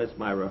want to miss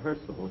my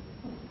rehearsal.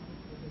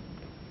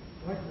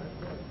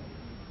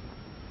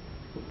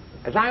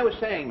 As I was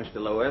saying, Mr.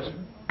 Lewis,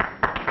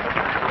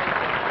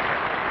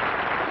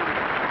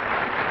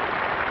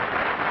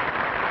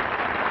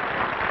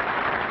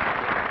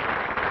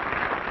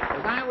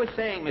 was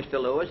saying, Mr.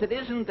 Lewis, it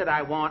isn't that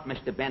I want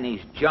Mr.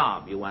 Benny's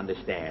job, you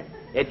understand.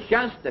 It's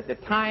just that the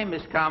time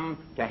has come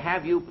to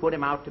have you put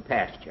him out to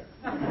pasture.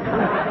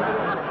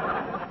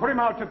 Put him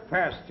out to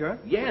pasture?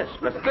 Yes,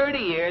 for 30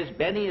 years,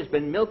 Benny has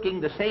been milking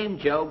the same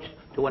jokes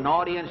to an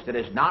audience that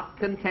is not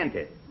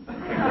contented.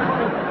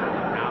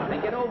 Now,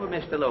 think it over,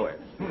 Mr. Lewis.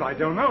 Well, I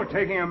don't know.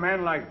 Taking a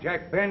man like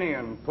Jack Benny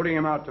and putting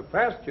him out to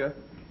pasture,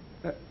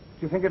 do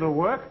you think it'll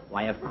work?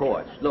 Why, of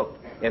course. Look,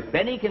 if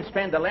Benny can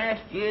spend the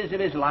last years of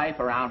his life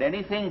around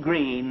anything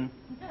green,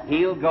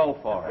 he'll go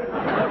for it.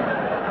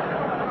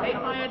 Take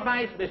my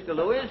advice, Mr.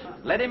 Lewis.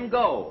 Let him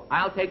go.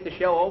 I'll take the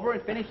show over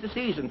and finish the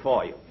season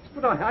for you.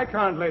 But I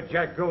can't let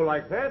Jack go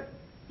like that.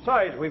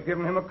 Besides, we've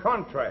given him a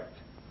contract.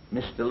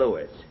 Mr.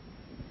 Lewis,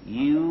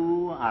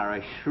 you are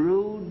a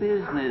shrewd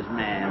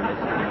businessman,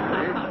 Mr.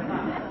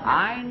 Lewis.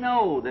 I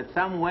know that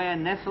somewhere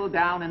nestled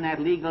down in that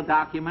legal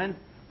document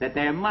that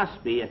there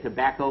must be a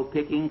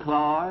tobacco-picking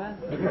clause.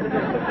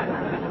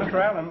 Mr.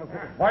 Allen,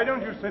 why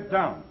don't you sit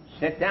down?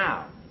 Sit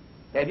down.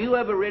 Have you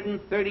ever ridden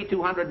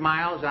 3,200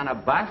 miles on a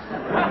bus?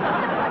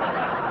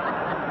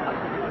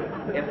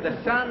 If the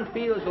sun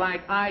feels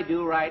like I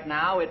do right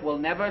now, it will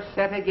never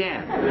set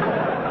again.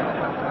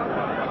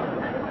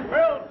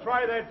 Well,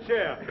 try that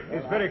chair.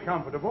 It's very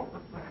comfortable.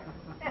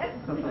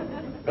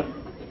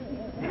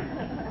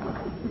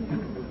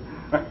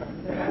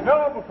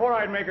 No, before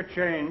I'd make a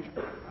change,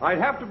 I'd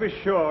have to be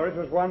sure it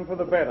was one for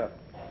the better.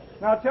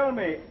 Now, tell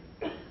me,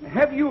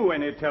 have you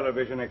any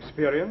television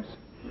experience?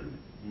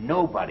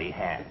 Nobody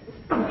has.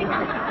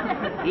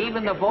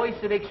 Even the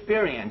voice of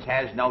experience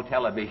has no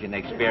television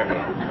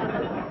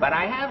experience. But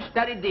I have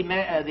studied the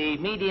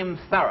medium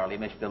thoroughly,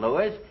 Mr.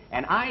 Lewis,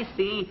 and I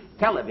see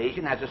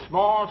television as a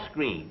small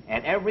screen,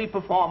 and every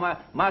performer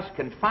must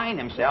confine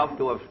himself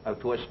to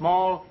a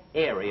small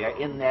area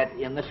in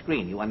the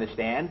screen, you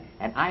understand?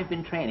 And I've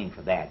been training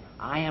for that.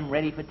 I am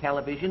ready for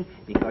television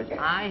because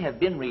I have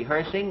been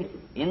rehearsing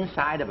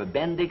inside of a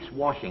Bendix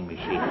washing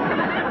machine.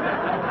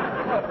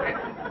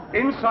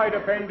 Inside a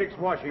Bendix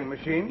washing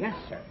machine? Yes,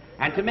 sir.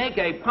 And to make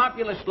a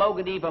popular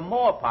slogan even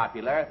more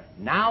popular,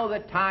 now the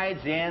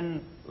tide's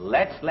in,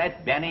 let's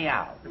let Benny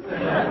out.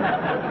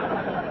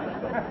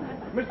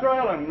 Mr.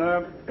 Allen,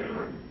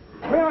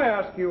 may I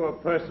ask you a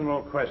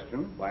personal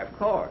question? Why, of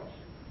course.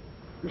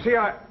 You see,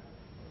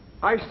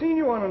 I've seen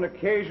you on an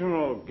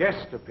occasional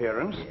guest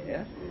appearance.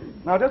 Yes?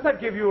 Now, does that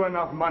give you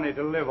enough money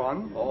to live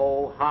on?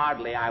 Oh,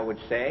 hardly, I would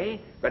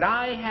say. But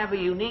I have a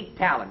unique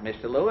talent,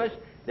 Mr. Lewis,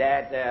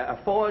 that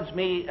affords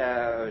me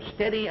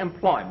steady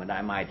employment,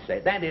 I might say.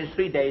 That is,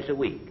 3 days a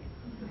week.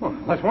 Well,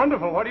 that's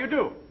wonderful. What do you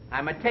do?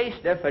 I'm a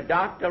taster for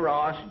Dr.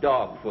 Ross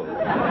dog food.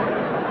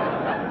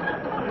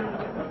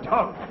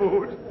 Dog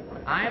food?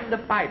 I'm the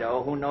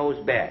Fido who knows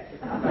best.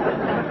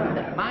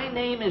 My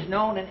name is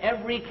known in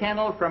every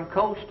kennel from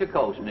coast to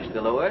coast,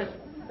 Mr. Lewis.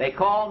 They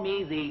call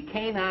me the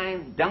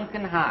canine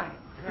Duncan Hines.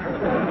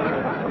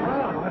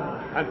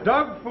 A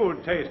dog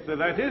food taster,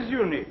 that is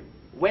unique.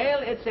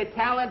 Well, it's a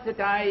talent that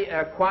I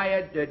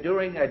acquired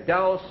during a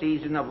dull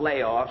season of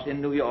layoffs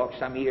in New York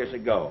some years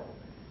ago.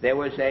 There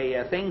was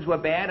things were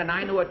bad, and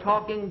I knew a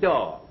talking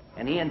dog.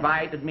 And he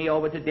invited me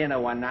over to dinner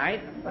one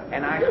night,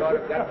 and I sort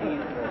of got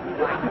these...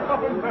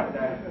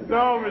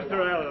 No, Mr.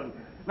 Allen.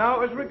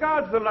 Now, as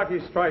regards the Lucky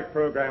Strike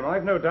program,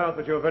 I've no doubt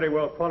that you're very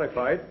well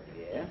qualified.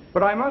 Yeah?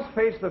 But I must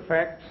face the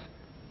facts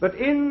that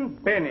in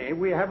Benny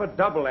we have a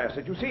double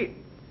asset. You see,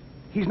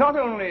 he's not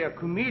only a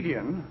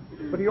comedian,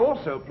 but he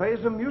also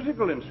plays a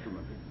musical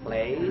instrument.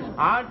 Plays?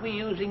 Aren't we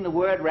using the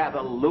word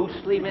rather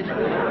loosely, Mr.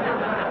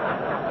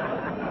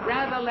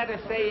 Rather, let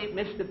us say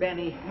Mr.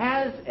 Benny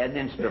has an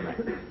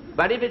instrument.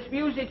 But if it's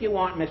music you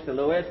want, Mr.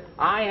 Lewis,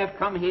 I have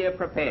come here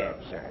prepared,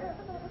 sir.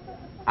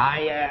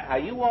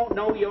 You won't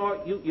know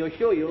you're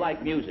sure you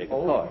like music, of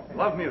course.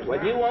 Love music.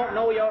 Well, you won't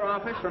know your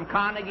office from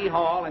Carnegie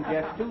Hall in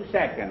just 2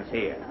 seconds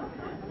here.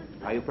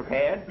 Are you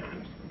prepared?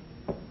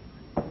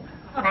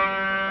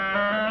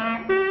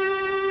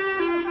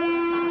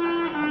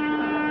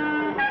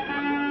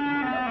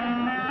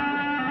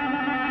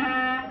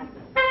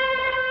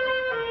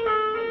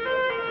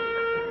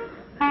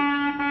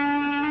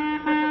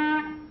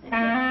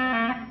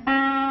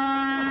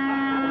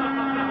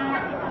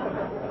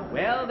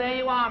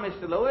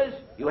 Mr. Lewis,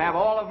 you have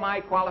all of my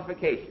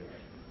qualifications.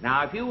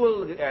 Now, if you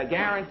will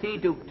guarantee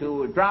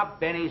to drop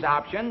Benny's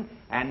option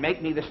and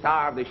make me the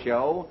star of the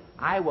show,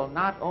 I will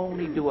not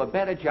only do a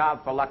better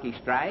job for Lucky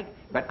Strike,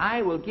 but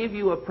I will give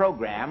you a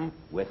program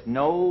with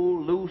no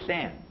loose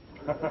ends.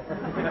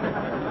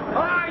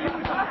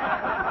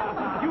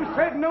 You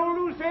said no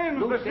loose ends.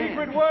 Loose the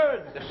secret ends.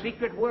 words. The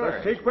secret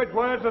words. The secret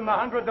words, and the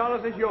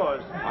 $100 is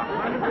yours.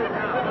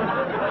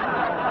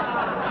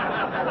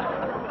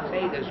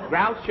 Say, does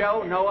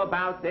Groucho know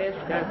about this,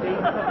 does he?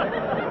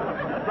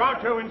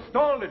 Groucho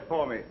installed it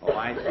for me. Oh,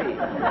 I see.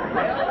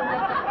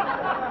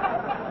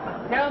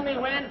 tell me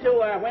when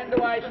do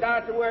I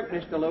start to work,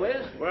 Mr.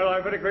 Lewis? Well,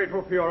 I'm very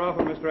grateful for your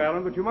offer, Mr.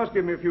 Allen, but you must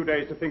give me a few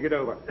days to think it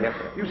over. Yes,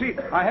 sir. You see,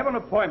 I have an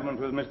appointment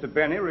with Mr.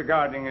 Benny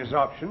regarding his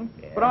option,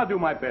 but I'll do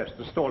my best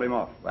to stall him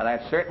off. Well,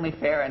 that's certainly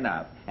fair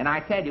enough. And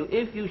I tell you,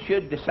 if you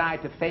should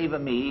decide to favor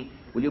me,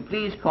 will you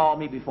please call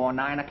me before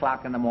 9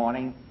 o'clock in the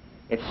morning?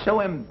 It's so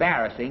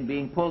embarrassing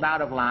being pulled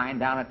out of line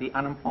down at the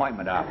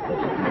unemployment office.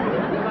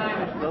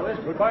 Goodbye, Mr. Lewis.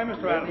 Goodbye,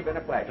 Mr. Allen. It's been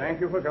a pleasure. Thank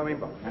you for coming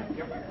by. Thank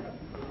you.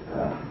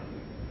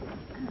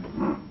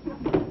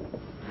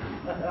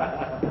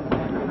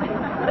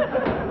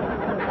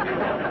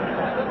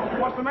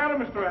 What's the matter,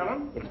 Mr.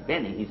 Allen? It's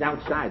Benny. He's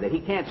outside. He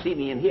can't see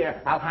me in here.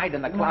 I'll hide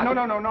in the closet.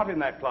 No, not in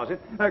that closet.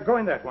 Go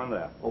in that one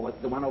there. Oh, what's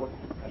the one over?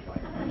 That's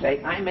right.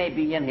 Say, I may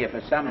be in here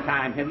for some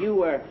time. Have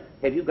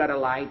you got a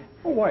light?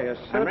 Oh, why, yes,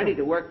 I'm ready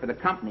to work for the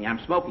company. I'm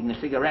smoking the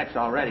cigarettes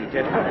already.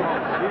 Just...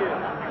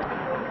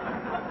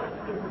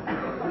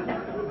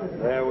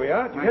 There we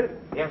are. Did you get it?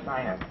 Yes,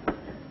 I am.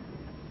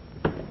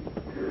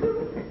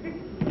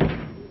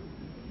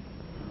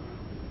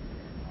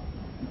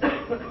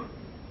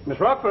 Miss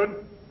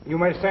Rockford, you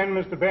may send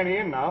Mr. Benny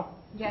in now.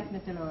 Yes,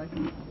 Mr. Lewis.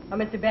 Oh,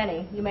 Mr.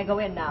 Benny, you may go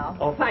in now.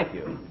 Oh, thank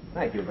you.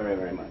 Thank you very,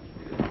 very much.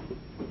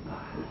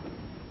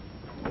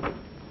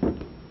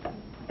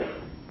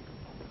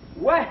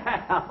 Well,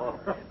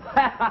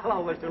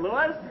 hello, Mr.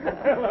 Lewis.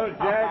 Hello,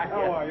 Jack.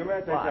 How are you? May I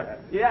take that?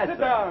 Yes, Sit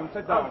sir. down,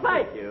 sit down.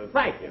 Oh,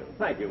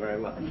 thank you very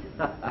much.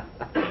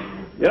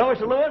 You know,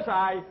 Mr. Lewis,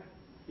 I'll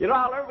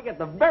never forget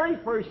the very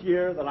first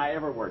year that I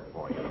ever worked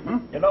for you.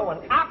 You know, when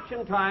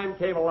option time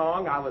came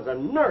along, I was a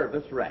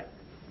nervous wreck.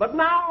 But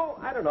now,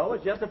 I don't know,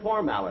 it's just a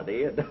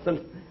formality. It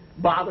doesn't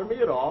bother me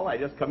at all. I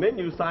just come in,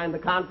 you sign the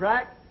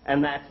contract,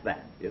 and that's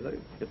that.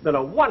 It's been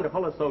a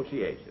wonderful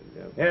association.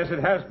 You know. Yes, it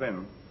has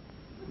been.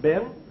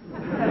 Ben?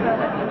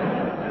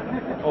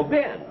 Oh,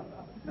 Ben.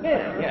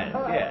 Ben, yes,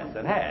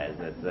 it has.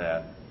 It's,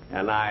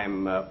 and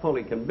I'm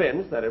fully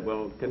convinced that it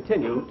will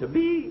continue to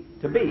be.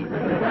 It's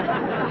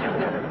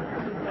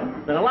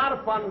been a lot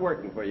of fun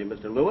working for you,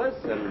 Mr. Lewis,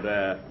 and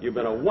you've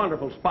been a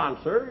wonderful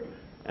sponsor.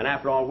 And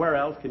after all, where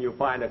else can you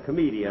find a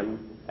comedian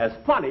as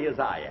funny as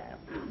I am?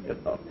 You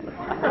know?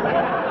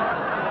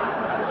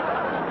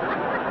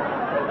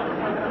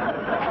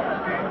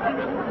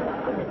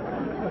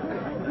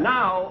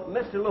 Now,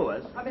 Mr.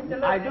 Lewis, Mr.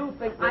 Lewis, I do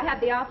think that... I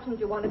have the options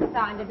you wanted to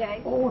sign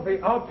today. Oh,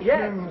 the options.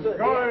 Yes,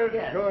 good,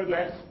 yes, good.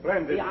 yes. That's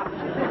splendid. The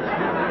options.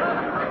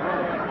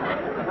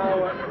 Now,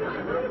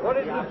 what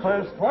is the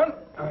first one?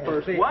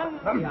 First one?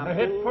 The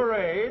Hit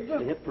Parade. The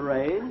Hit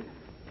Parade.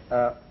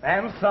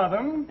 Ann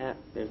Southern.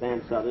 There's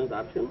Ann Southern's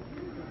option.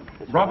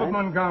 That's Robert right.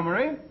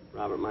 Montgomery.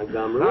 Robert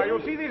Montgomery. Now,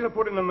 you'll see these are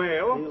put in the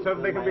mail so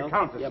that they can be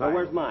countersigned. Yeah, but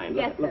where's mine?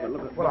 Yes, look, sir.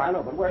 look. Well, I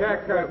know, but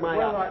where's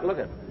my option? Look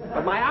at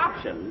but my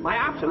option.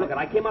 Look,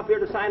 I came up here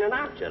to sign an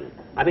option.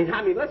 I mean,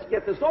 let's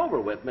get this over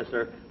with,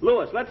 Mr.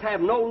 Lewis. Let's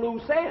have no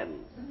loose ends.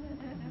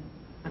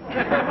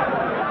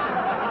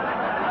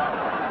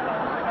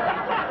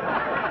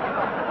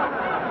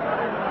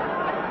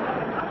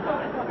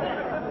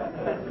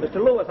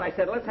 Mr. Lewis, I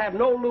said, let's have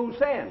no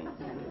loose ends.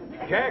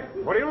 Jack,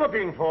 what are you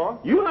looking for?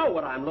 You know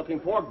what I'm looking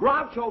for.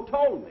 Groucho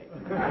told me.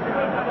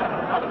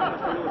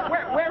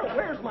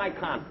 Where's my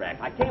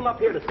contract? I came up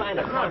here to sign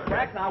a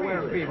contract. Now,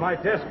 where is it? My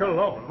desk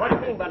alone. What do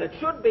you mean? But it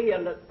should be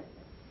in the...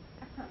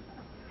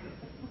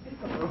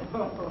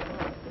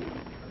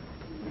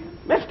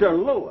 Mr.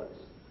 Lewis,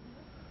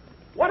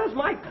 what is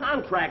my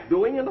contract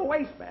doing in the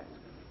wastebasket?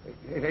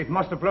 It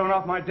must have blown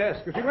off my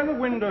desk. You see, when the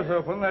window's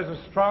open, there's a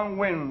strong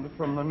wind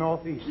from the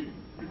northeast.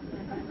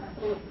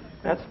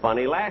 That's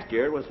funny. Last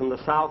year it was from the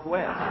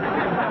southwest.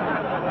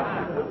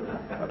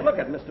 Look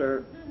at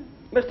Mr.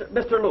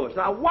 Lewis.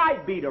 Now, why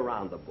beat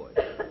around the bush?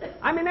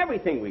 I mean,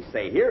 everything we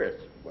say here is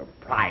we're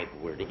private.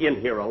 We're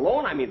in here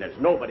alone. I mean, there's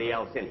nobody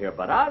else in here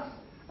but us.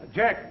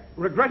 Jack,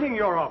 regretting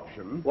your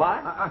option...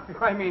 What?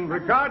 I mean,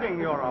 regarding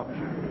your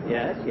option...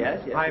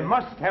 Yes. I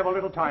must have a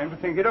little time to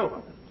think it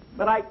over.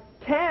 But I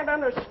can't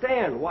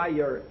understand why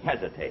you're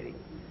hesitating,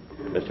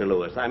 Mr.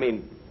 Lewis. I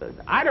mean,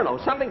 I don't know.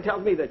 Something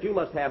tells me that you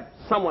must have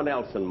someone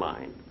else in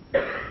mind.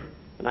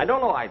 And I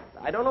don't know. I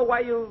don't know why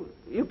you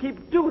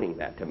keep doing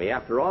that to me.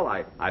 After all,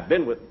 I've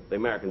been with the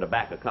American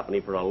Tobacco Company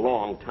for a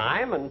long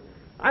time, and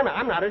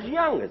I'm not as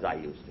young as I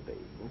used to be.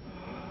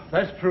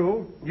 That's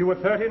true. You were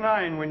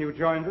 39 when you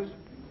joined us.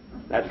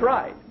 That's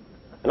right.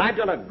 And I've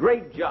done a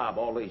great job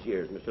all these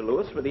years, Mr.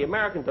 Lewis, for the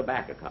American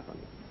Tobacco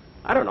Company.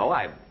 I don't know.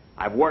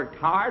 I've worked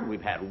hard.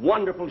 We've had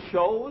wonderful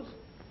shows,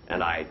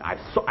 and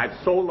I've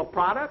sold the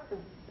product.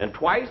 And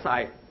twice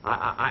I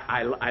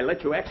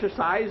let you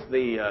exercise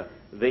the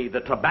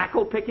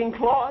tobacco picking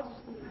clause.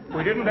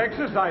 We didn't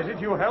exercise it.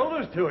 You held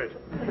us to it.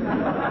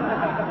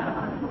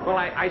 Well,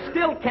 I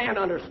still can't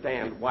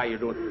understand why you're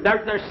doing it.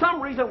 There's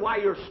some reason why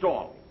you're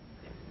stalling.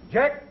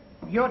 Jack,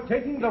 you're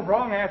taking the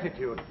wrong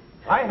attitude.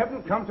 I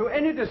haven't come to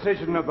any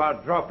decision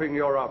about dropping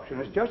your option.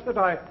 It's just that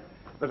I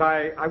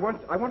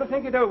want to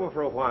think it over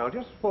for a while,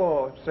 just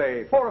for,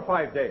 say, 4 or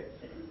 5 days.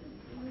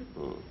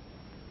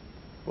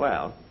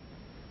 Well,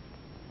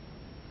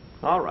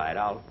 all right,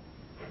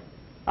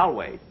 I'll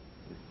wait.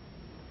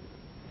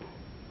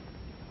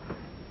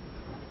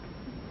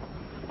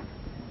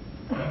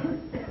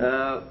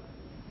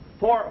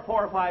 4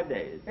 or 5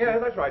 days. Yeah,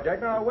 that's right,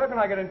 Jack. Now, where can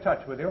I get in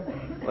touch with you?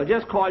 Well,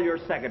 just call your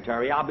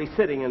secretary. I'll be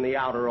sitting in the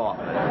outer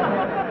office.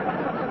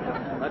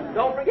 But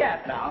don't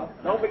forget now.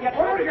 Don't forget.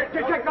 Oh,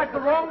 Jack, that's the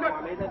wrong...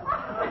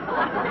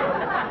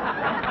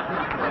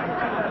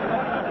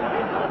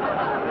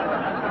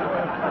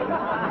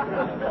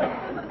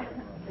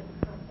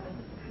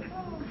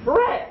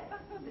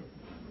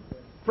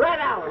 Fred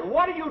Allen,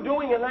 what are you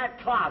doing in that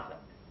closet?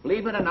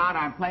 Believe it or not,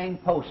 I'm playing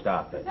post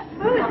office.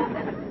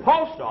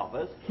 Post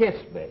office? Kiss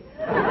me.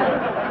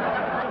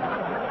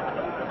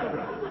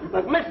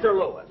 Look, Mr.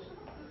 Lewis,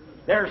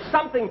 there's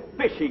something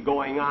fishy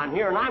going on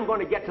here, and I'm going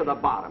to get to the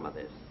bottom of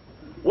this.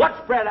 What's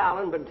Fred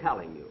Allen been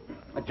telling you?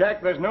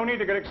 Jack, there's no need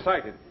to get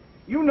excited.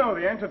 You know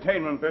the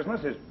entertainment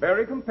business is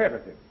very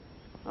competitive.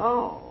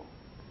 Oh,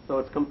 so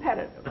it's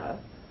competitive, huh?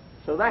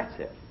 So that's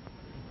it.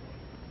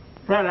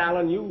 Fred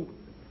Allen, you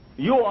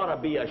ought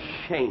to be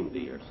ashamed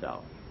of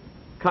yourself,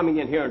 coming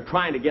in here and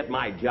trying to get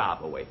my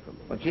job away from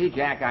me. Well, gee,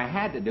 Jack, I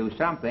had to do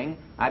something.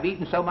 I've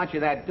eaten so much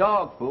of that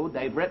dog food,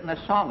 they've written a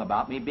song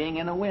about me being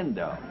in a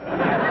window.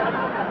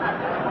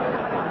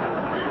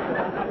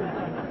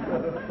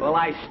 Well,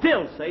 I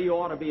still say you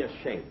ought to be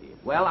ashamed of you.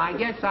 Well, I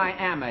guess I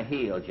am a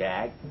heel,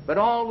 Jack. But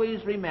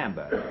always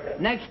remember,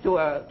 next to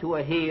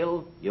a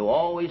heel, you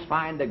always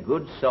find a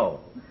good soul.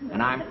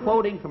 And I'm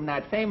quoting from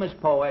that famous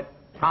poet,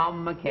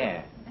 Tom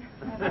McCann.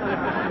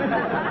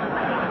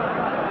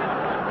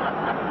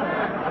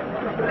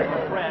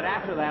 Fred,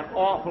 after that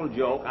awful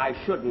joke, I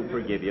shouldn't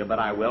forgive you, but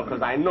I will,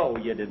 because I know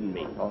you didn't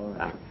mean it.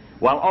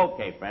 Well,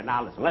 okay, Fred.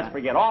 Now, listen, let's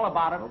forget all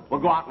about it. We'll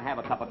go out and have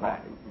a cup of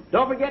coffee.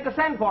 Don't forget to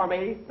send for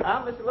me.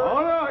 Huh, Mr. Lewis?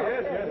 Oh, no,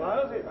 yes.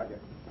 I'll see if I can.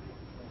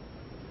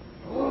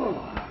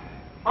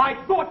 I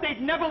thought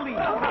they'd never leave.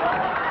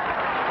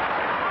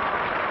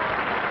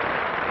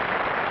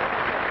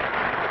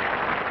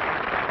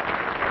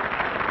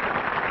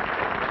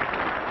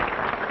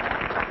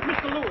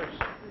 Mr. Lewis,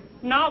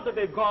 now that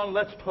they've gone,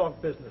 let's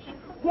talk business.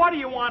 What do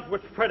you want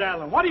with Fred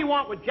Allen? What do you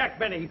want with Jack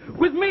Benny?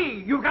 With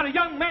me, you've got a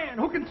young man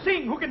who can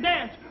sing, who can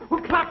dance, who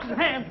claps his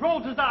hands,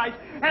 rolls his eyes,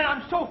 and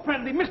I'm so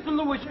friendly. Mr.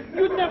 Lewis,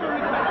 you'd never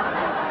regret it.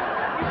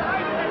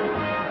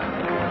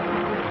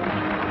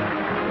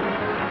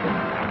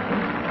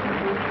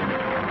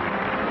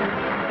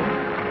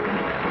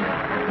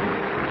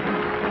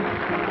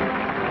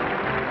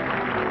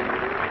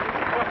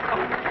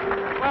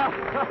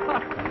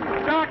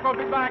 Jack will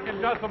be back in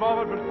just a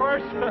moment, but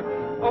first,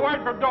 a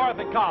word from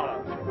Dorothy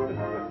Collins.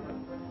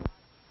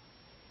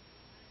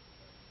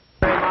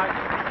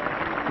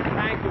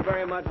 Thank you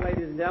very much,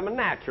 ladies and gentlemen.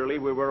 Naturally,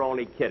 we were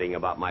only kidding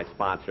about my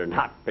sponsor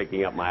not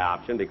picking up my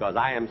option because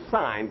I am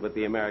signed with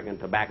the American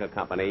Tobacco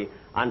Company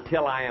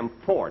until I am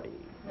 40.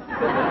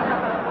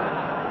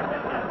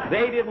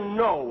 They didn't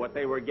know what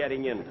they were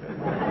getting into.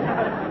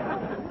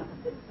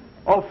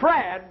 Oh,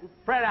 Fred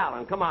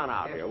Allen, come on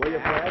out here, will you,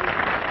 Fred?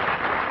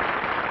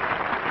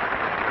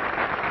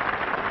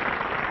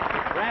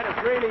 Fred,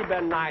 it's really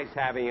been nice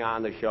having you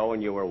on the show,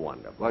 and you were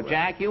wonderful. Well,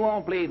 Jack, you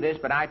won't believe this,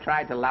 but I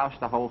tried to louse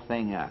the whole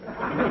thing up.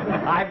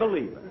 I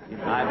believe it.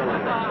 I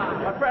believe it.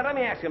 But, Fred, let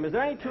me ask you, is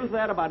there any truth to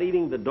that about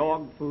eating the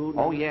dog food?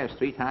 Oh, yes,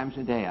 3 times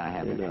a day I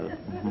have it.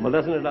 Well,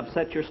 doesn't it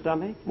upset your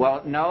stomach?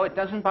 Well, no, it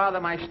doesn't bother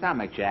my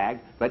stomach,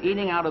 Jack, but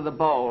eating out of the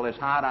bowl is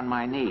hard on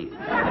my knees.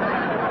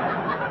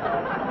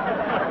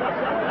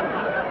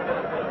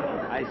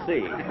 I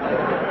see.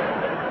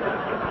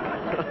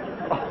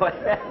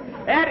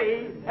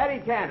 Eddie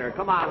Cantor,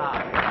 come on out.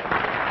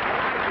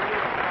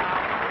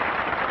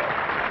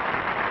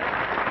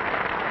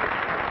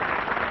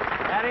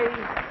 Eddie,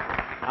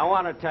 I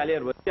want to tell you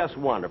it was just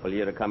wonderful of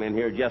you to come in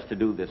here just to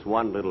do this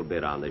one little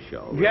bit on the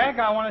show. Jack,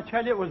 I want to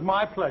tell you it was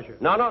my pleasure.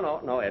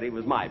 No, Eddie, it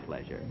was my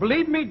pleasure.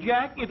 Believe me,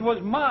 Jack, it was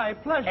my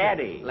pleasure.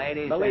 Eddie,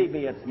 believe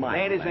me, it's my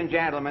Ladies pleasure. and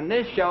gentlemen,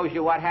 this shows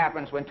you what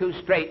happens when 2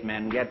 straight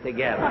men get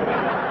together.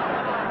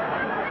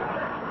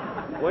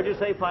 What'd you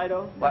say,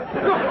 Fido? What?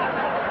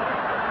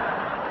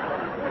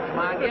 Come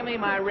on, give me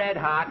my red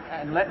hot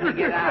and let me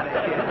get out of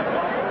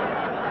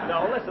here.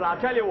 No, listen, I'll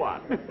tell you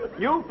what.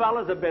 You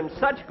fellas have been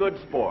such good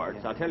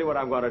sports. I'll tell you what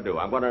I'm going to do.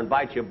 I'm going to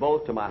invite you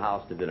both to my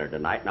house to dinner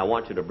tonight, and I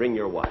want you to bring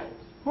your wives.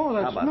 Oh,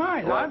 that's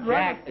nice. Well,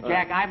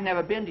 Jack, I've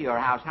never been to your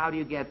house. How do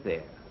you get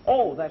there?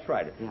 Oh, that's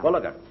right. Yeah. Well,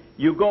 look,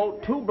 you go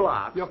 2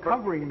 blocks. You're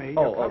covering me.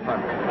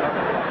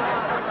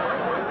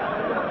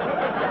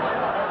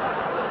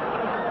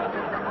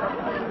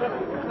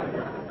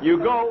 You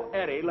go,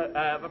 Eddie,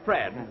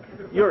 Fred.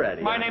 You're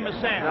Eddie. My name is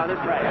Sam. No, this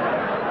is Fred.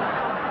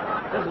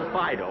 This is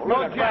Fido.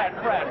 No, Jack.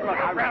 Fred.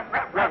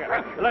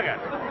 Look at.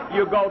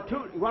 You go 2.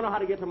 You want to know how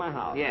to get to my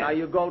house? Yeah. Now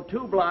you go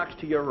 2 blocks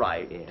to your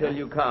right till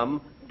you come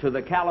to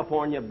the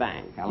California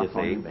Bank.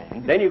 California you see?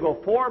 Bank. Then you go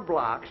 4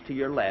 blocks to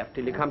your left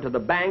till you come to the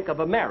Bank of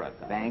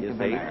America. Bank of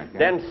see? America.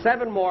 Then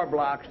 7 more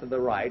blocks to the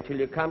right till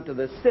you come to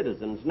the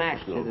Citizens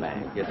National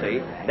Bank. You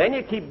see? Then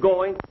you keep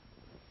going.